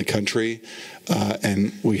ride in the country,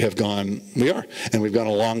 and we've gone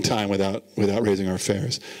a long time without raising our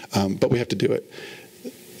fares. But we have to do it.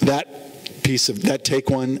 That take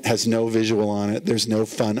one has no visual on it. There's no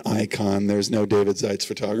fun icon. There's no David Zeitz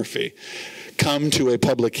photography. Come to a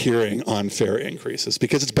public hearing on fare increases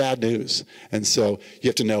because it's bad news. And so you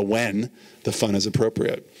have to know when the fun is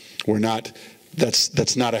appropriate.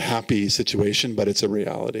 That's not a happy situation, but it's a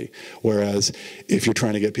reality. Whereas if you're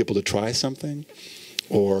trying to get people to try something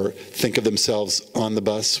or think of themselves on the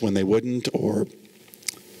bus when they wouldn't, or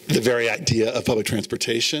the very idea of public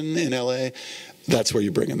transportation in LA, that's where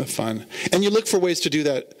you bring in the fun. And you look for ways to do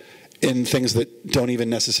that in things that don't even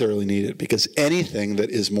necessarily need it, because anything that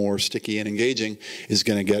is more sticky and engaging is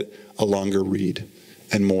going to get a longer read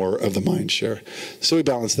and more of the mind share. So we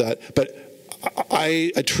balance that. But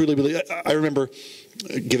I truly believe, I remember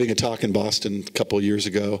giving a talk in Boston a couple of years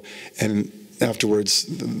ago, and afterwards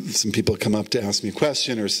some people come up to ask me a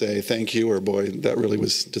question or say thank you, or boy, that really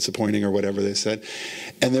was disappointing, or whatever they said.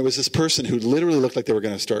 And there was this person who literally looked like they were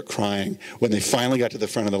going to start crying when they finally got to the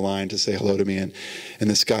front of the line to say hello to me. And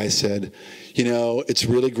this guy said, you know, it's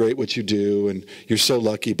really great what you do, and you're so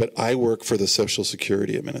lucky, but I work for the Social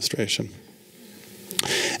Security Administration.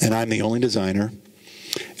 And I'm the only designer.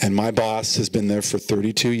 And my boss has been there for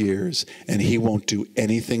 32 years, and he won't do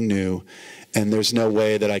anything new. And there's no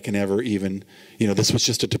way that I can ever even, you know, this was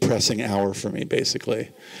just a depressing hour for me, basically.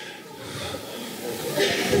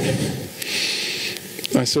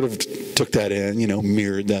 I sort of took that in, you know,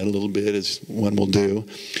 mirrored that a little bit, as one will do.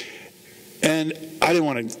 And I didn't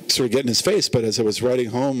want to sort of get in his face, but as I was riding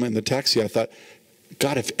home in the taxi, I thought,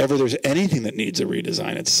 God, if ever there's anything that needs a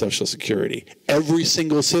redesign, it's Social Security. Every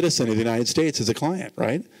single citizen of the United States is a client,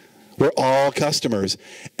 right? We're all customers.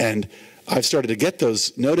 And I've started to get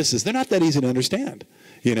those notices. They're not that easy to understand,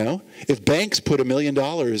 you know? If banks put $1 million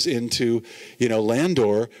into, you know,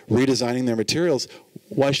 Landor redesigning their materials,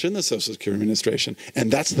 why shouldn't the Social Security Administration? And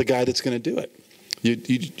that's the guy that's going to do it.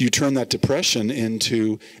 You turn that depression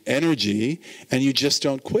into energy, and you just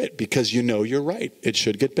don't quit because you know you're right. It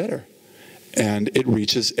should get better. and it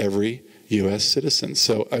reaches every U.S. citizen.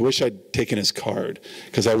 So I wish I'd taken his card,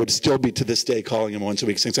 because I would still be to this day calling him once a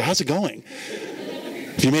week saying, so how's it going?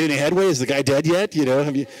 Have you made any headway? Is the guy dead yet? You know,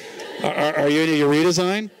 are you into your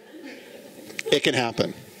redesign? It can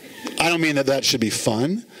happen. I don't mean that that should be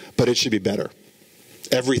fun, but it should be better.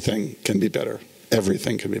 Everything can be better.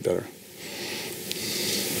 Everything can be better.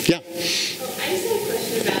 Yeah. Oh, I just have a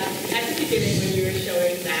question about, at the beginning when you were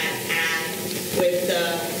showing that ad with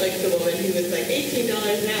the woman who was like $18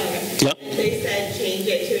 an hour. Yep. They said change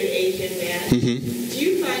it to an Asian man. Mm-hmm. Do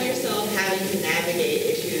you find yourself having to navigate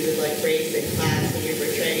issues of like race and class when you're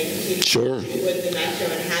portraying people Sure. with the metro,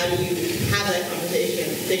 and how do you have that conversation,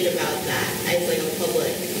 think about that as like a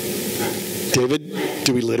public? David,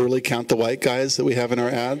 do we literally count the white guys that we have in our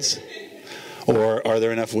ads? Or are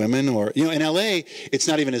there enough women? Or, you know, in LA, it's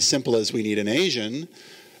not even as simple as we need an Asian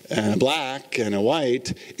and a black and a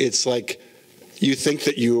white. It's like you think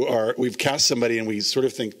that we've cast somebody and we sort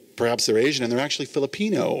of think perhaps they're Asian and they're actually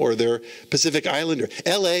Filipino or they're Pacific Islander.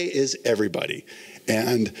 LA is everybody.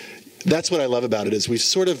 And that's what I love about it, is we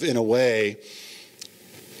sort of, in a way,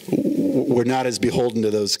 we're not as beholden to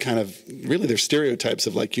those kind of, really they're stereotypes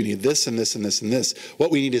of like you need this and this and this and this.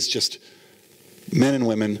 What we need is just men and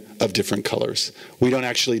women of different colors. We don't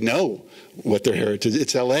actually know what their heritage is.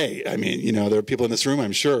 It's LA. I mean, you know, there are people in this room,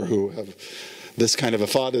 I'm sure, who have this kind of a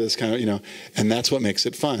father, this kind of, you know, and that's what makes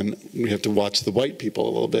it fun. We have to watch the white people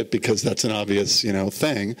a little bit because that's an obvious, you know,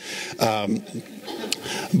 thing.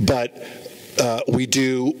 But we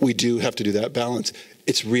do have to do that balance.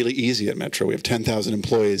 It's really easy at Metro. We have 10,000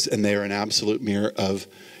 employees, and they are an absolute mirror of,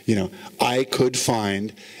 you know, I could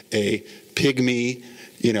find a pygmy,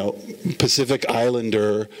 you know, Pacific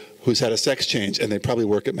Islander who's had a sex change, and they probably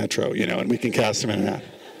work at Metro, you know, and we can cast them in and out.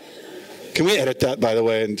 Can we edit that, by the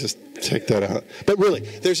way, and just take that out? But really,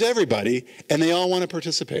 there's everybody, and they all want to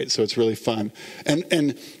participate, so it's really fun.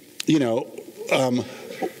 And you know,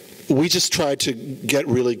 we just try to get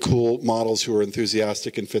really cool models who are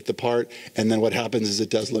enthusiastic and fit the part, and then what happens is it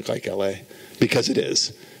does look like LA, because it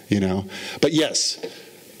is, you know. But yes,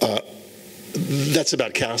 that's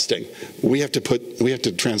about casting. We have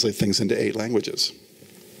to translate things into 8 languages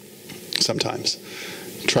sometimes.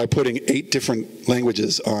 Try putting 8 different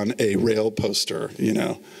languages on a rail poster, you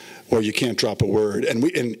know, where you can't drop a word. And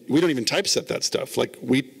we don't even typeset that stuff. Like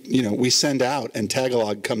we send out and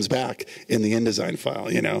Tagalog comes back in the InDesign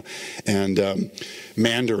file, you know, and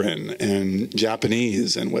Mandarin and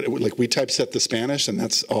Japanese and like we typeset the Spanish, and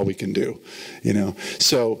that's all we can do, you know.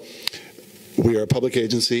 So we are a public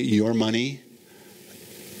agency. Your money.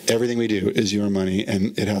 Everything we do is your money,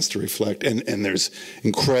 and it has to reflect. And there's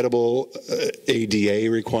incredible ADA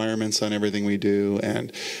requirements on everything we do,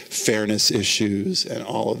 and fairness issues, and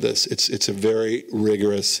all of this. It's a very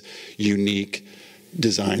rigorous, unique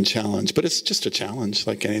design challenge. But it's just a challenge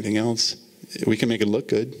like anything else. We can make it look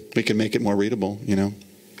good. We can make it more readable, you know,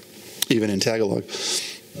 even in Tagalog,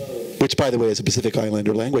 which, by the way, is a Pacific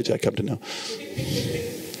Islander language, I come to know.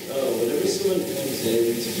 Whenever someone comes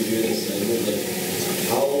in to do an assignment, like,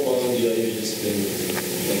 how long do you usually spend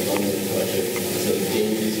like, on the project? So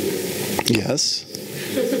days or...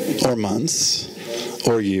 Yes, or months,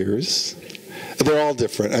 or years. They're all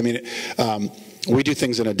different. I mean, we do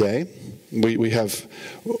things in a day. We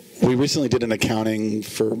recently did an accounting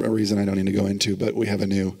for a reason I don't need to go into, but we have a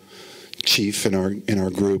new chief in our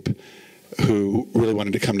group who really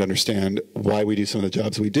wanted to come to understand why we do some of the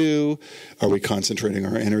jobs we do. Are we concentrating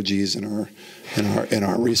our energies and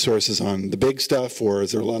our resources on the big stuff, or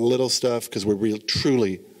is there a lot of little stuff? Because we're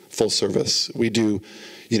truly full service. We do,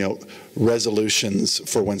 you know, resolutions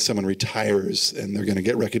for when someone retires and they're going to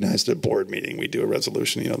get recognized at a board meeting. We do a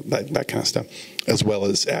resolution, you know, that kind of stuff, as well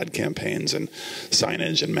as ad campaigns and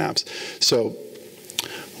signage and maps. So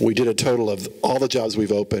we did a total of all the jobs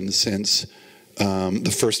we've opened since the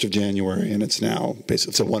 1st of January, and it's now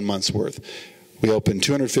basically, it's a 1 month's worth. We opened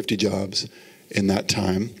 250 jobs in that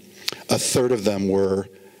time. A third of them were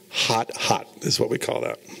hot is what we call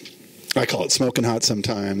that. I call it smoking hot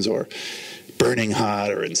sometimes, or burning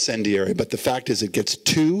hot, or incendiary. But the fact is, it gets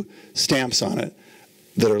 2 stamps on it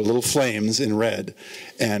that are little flames in red,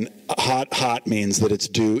 and hot means that it's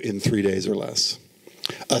due in 3 days or less.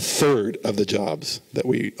 A third of the jobs that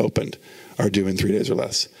we opened are due in 3 days or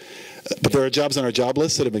less. But there are jobs on our job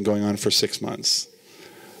list that have been going on for 6 months.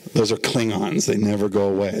 Those are Klingons. They never go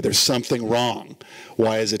away. There's something wrong.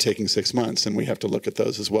 Why is it taking 6 months? And we have to look at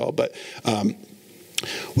those as well. But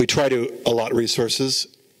we try to allot resources,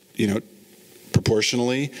 you know,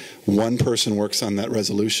 proportionally. One person works on that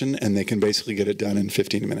resolution, and they can basically get it done in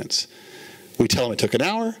 15 minutes. We tell them it took an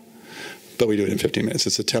hour, but we do it in 15 minutes.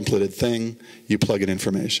 It's a templated thing. You plug in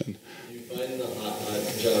information. Do you find the hot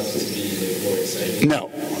jobs to be like more exciting? No,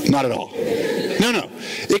 not at all. No.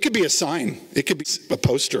 It could be a sign. It could be a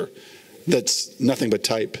poster that's nothing but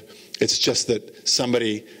type. It's just that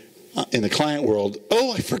somebody in the client world,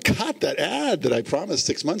 oh, I forgot that ad that I promised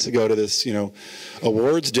 6 months ago to this,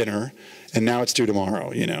 awards dinner, and now it's due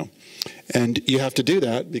tomorrow, And you have to do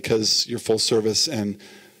that because you're full service, and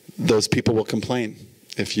those people will complain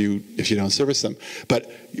if you don't service them. But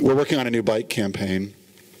we're working on a new bike campaign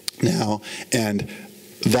now, and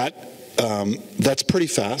that's pretty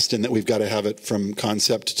fast in that we've got to have it from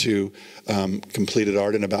concept to completed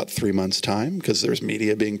art in about 3 months' time, because there's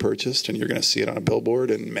media being purchased and you're going to see it on a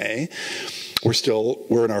billboard in May. We're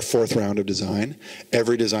in our 4th round of design.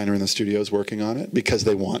 Every designer in the studio is working on it because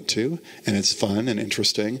they want to, and it's fun and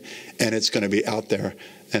interesting, and it's going to be out there,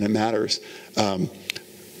 and it matters.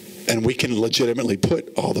 And we can legitimately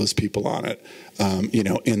put all those people on it,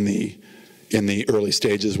 in the early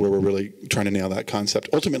stages where we're really trying to nail that concept.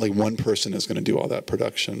 Ultimately, one person is going to do all that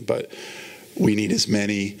production, but we need as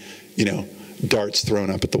many, darts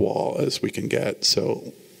thrown up at the wall as we can get.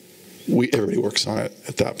 So everybody works on it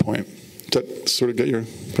at that point. Does that sort of get your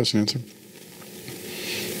question answered?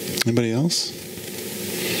 Anybody else?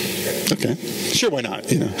 Okay. Sure, why not?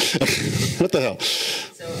 What the hell?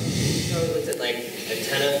 So was it like a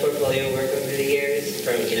ton of portfolio work over the years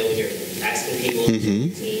from, when you're asking people to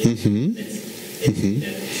team?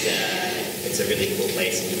 It's a really cool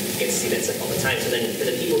place, and you get to see that stuff all the time. So then for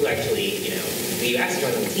the people who actually, who you asked to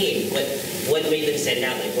run on the team, what made them stand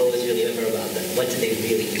out? Like, what was really memorable about them? What did they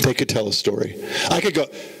really do? They could tell a story. I could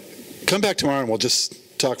come back tomorrow and we'll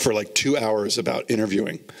just talk for like 2 hours about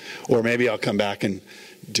interviewing. Or maybe I'll come back and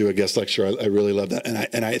do a guest lecture. I really love that.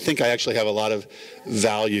 And I think I actually have a lot of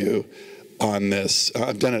value on this.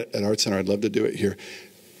 I've done it at Art Center. I'd love to do it here.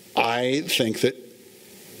 I think that,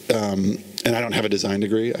 and I don't have a design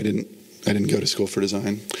degree. I didn't go to school for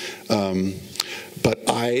design. But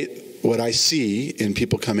what I see in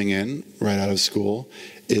people coming in right out of school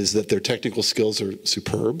is that their technical skills are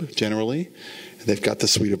superb generally. They've got the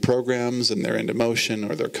suite of programs, and they're into motion,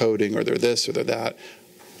 or they're coding, or they're this, or they're that.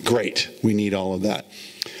 Great, we need all of that.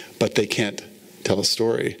 But they can't tell a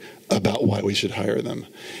story about why we should hire them.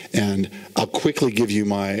 And I'll quickly give you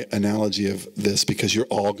my analogy of this, because you're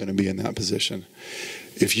all going to be in that position.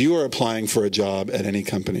 If you are applying for a job at any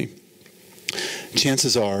company,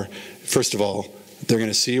 chances are, first of all, they're going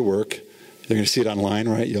to see your work. They're going to see it online,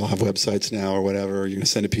 right? You'll have websites now or whatever. You're going to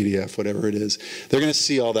send a PDF, whatever it is. They're going to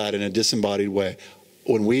see all that in a disembodied way.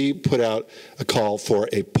 When we put out a call for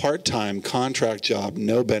a part-time contract job,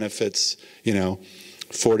 no benefits, $40,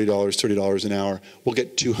 $30 an hour, we'll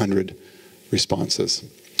get 200 responses.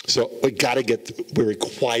 So we're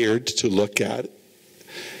required to look at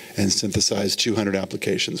and synthesize 200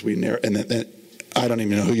 applications. And then I don't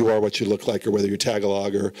even know who you are, what you look like, or whether you're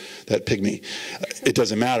Tagalog or that pygmy. It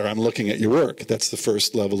doesn't matter. I'm looking at your work. That's the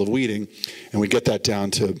first level of weeding. And we get that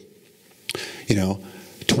down to,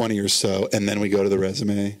 20 or so, and then we go to the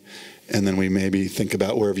resume, and then we maybe think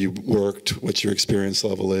about where have you worked, what your experience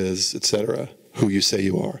level is, etc., who you say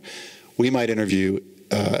you are. We might interview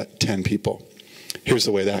 10 people. Here's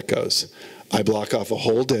the way that goes. I block off a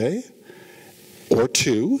whole day or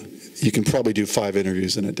 2. You can probably do 5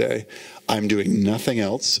 interviews in a day. I'm doing nothing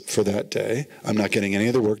else for that day. I'm not getting any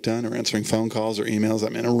other work done or answering phone calls or emails.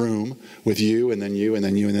 I'm in a room with you, and then you, and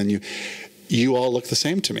then you, and then you. You all look the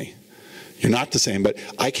same to me. You're not the same, but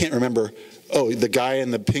I can't remember, oh, the guy in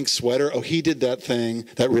the pink sweater, oh, he did that thing,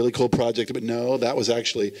 that really cool project, but no, that was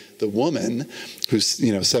actually the woman who's,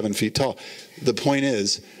 7 feet tall. The point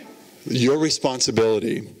is, your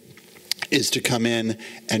responsibility is to come in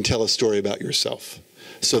and tell a story about yourself,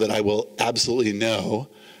 so that I will absolutely know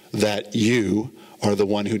that you are the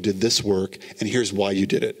one who did this work, and here's why you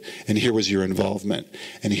did it, and here was your involvement,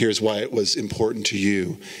 and here's why it was important to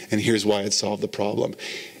you, and here's why it solved the problem.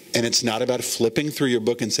 And it's not about flipping through your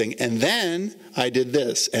book and saying, and then I did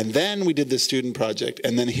this, and then we did this student project,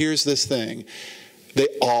 and then here's this thing. They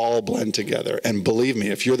all blend together. And believe me,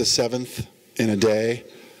 if you're the 7th in a day,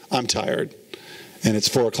 I'm tired. And it's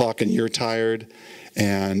 4 o'clock and you're tired,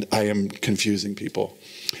 and I am confusing people.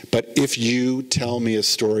 But if you tell me a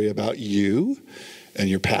story about you and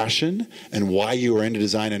your passion and why you are into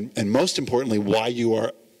design, and most importantly, why you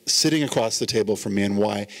are sitting across the table from me and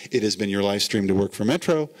why it has been your life stream to work for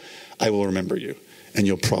Metro, I will remember you, and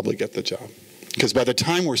you'll probably get the job. Because by the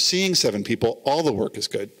time we're seeing 7 people, all the work is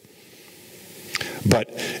good. But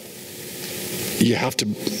you have to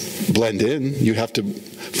blend in. You have to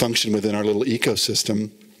function within our little ecosystem,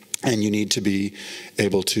 and you need to be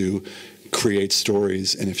able to create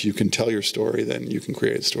stories. And if you can tell your story, then you can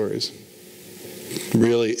create stories.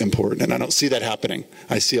 Really important, and I don't see that happening.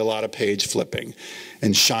 I see a lot of page flipping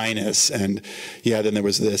and shyness, and yeah, then there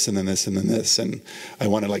was this, and then this, and then this, and I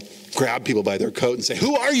want to like grab people by their coat and say,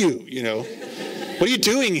 "Who are you? You know, what are you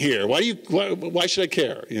doing here? Why should I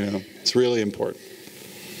care? You know, it's really important."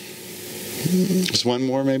 Just one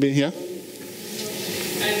more, maybe, yeah. Well,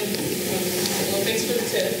 thanks for the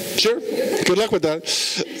tip. Sure. Good luck with that.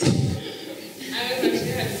 I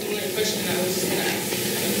actually had a similar question. I was just going to ask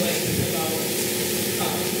kind of like about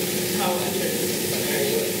how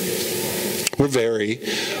interdisciplinary We're very.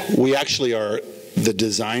 We actually are the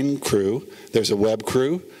design crew. There's a web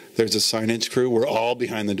crew. There's a signage crew. We're all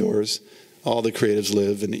behind the doors. All the creatives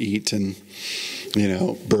live and eat and, you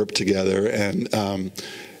know, burp together. And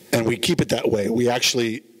we keep it that way. We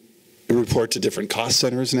actually report to different cost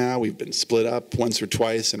centers now. We've been split up once or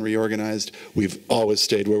twice and reorganized. We've always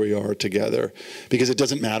stayed where we are together because it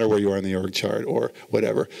doesn't matter where you are in the org chart or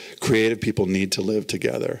whatever. Creative people need to live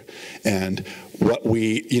together. And what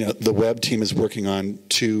we, you know, the web team is working on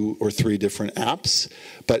 2 or 3 different apps,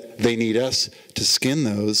 but they need us to skin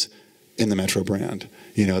those in the Metro brand.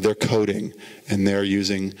 You know, they're coding and they're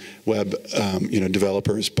using web, you know,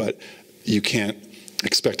 developers, but you can't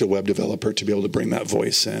expect a web developer to be able to bring that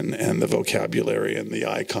voice in and the vocabulary and the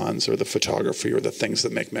icons or the photography or the things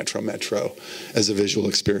that make Metro Metro as a visual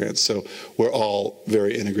experience. So we're all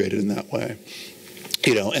very integrated in that way.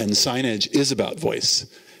 You know, and signage is about voice.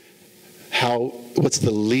 What's the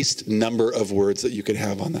least number of words that you could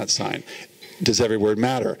have on that sign? Does every word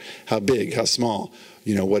matter? How big? How small?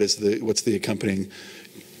 You know, what's the accompanying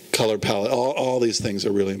color palette? All these things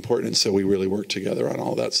are really important, and so we really work together on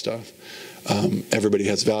all that stuff. Everybody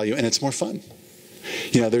has value, and it's more fun.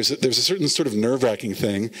 You know, there's a certain sort of nerve-wracking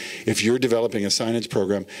thing if you're developing a signage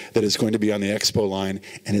program that is going to be on the expo line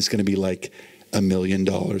and it's going to be like $1 million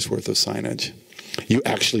worth of signage. You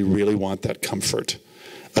actually really want that comfort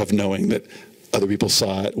of knowing that other people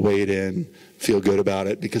saw it, weighed in, feel good about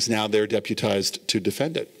it, because now they're deputized to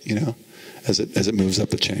defend it, you know, as it moves up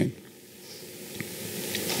the chain.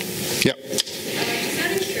 Yeah. Just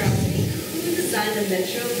out of curiosity, who designed the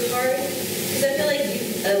Metro card? Because I feel like you,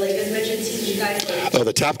 like as Metro teams, you guys like... Oh,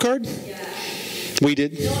 the tap card? Yeah. We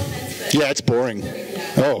did. No offense, but... Yeah, it's boring.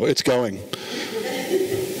 Yeah. Oh, it's going.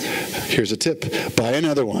 Here's a tip. Buy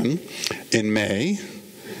another one in May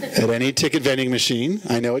at any ticket vending machine.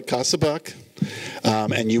 I know it costs $1.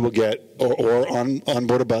 And you will get, or on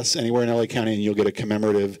board a bus anywhere in LA County, and you'll get a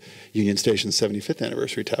commemorative Union Station 75th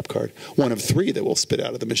anniversary tap card. One of 3 that will spit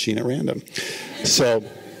out of the machine at random. So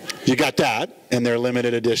you got that, and they're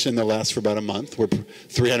limited edition. They'll last for about a month. We're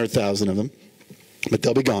 300,000 of them, but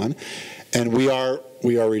they'll be gone. And we are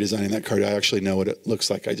redesigning that card. I actually know what it looks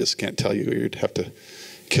like. I just can't tell you. You'd have to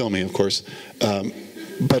kill me, of course.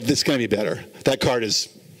 But it's going to be better. That card is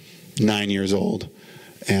 9 years old,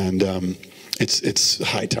 and it's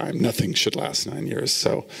high time. Nothing should last 9 years,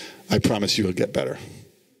 so I promise you it'll get better.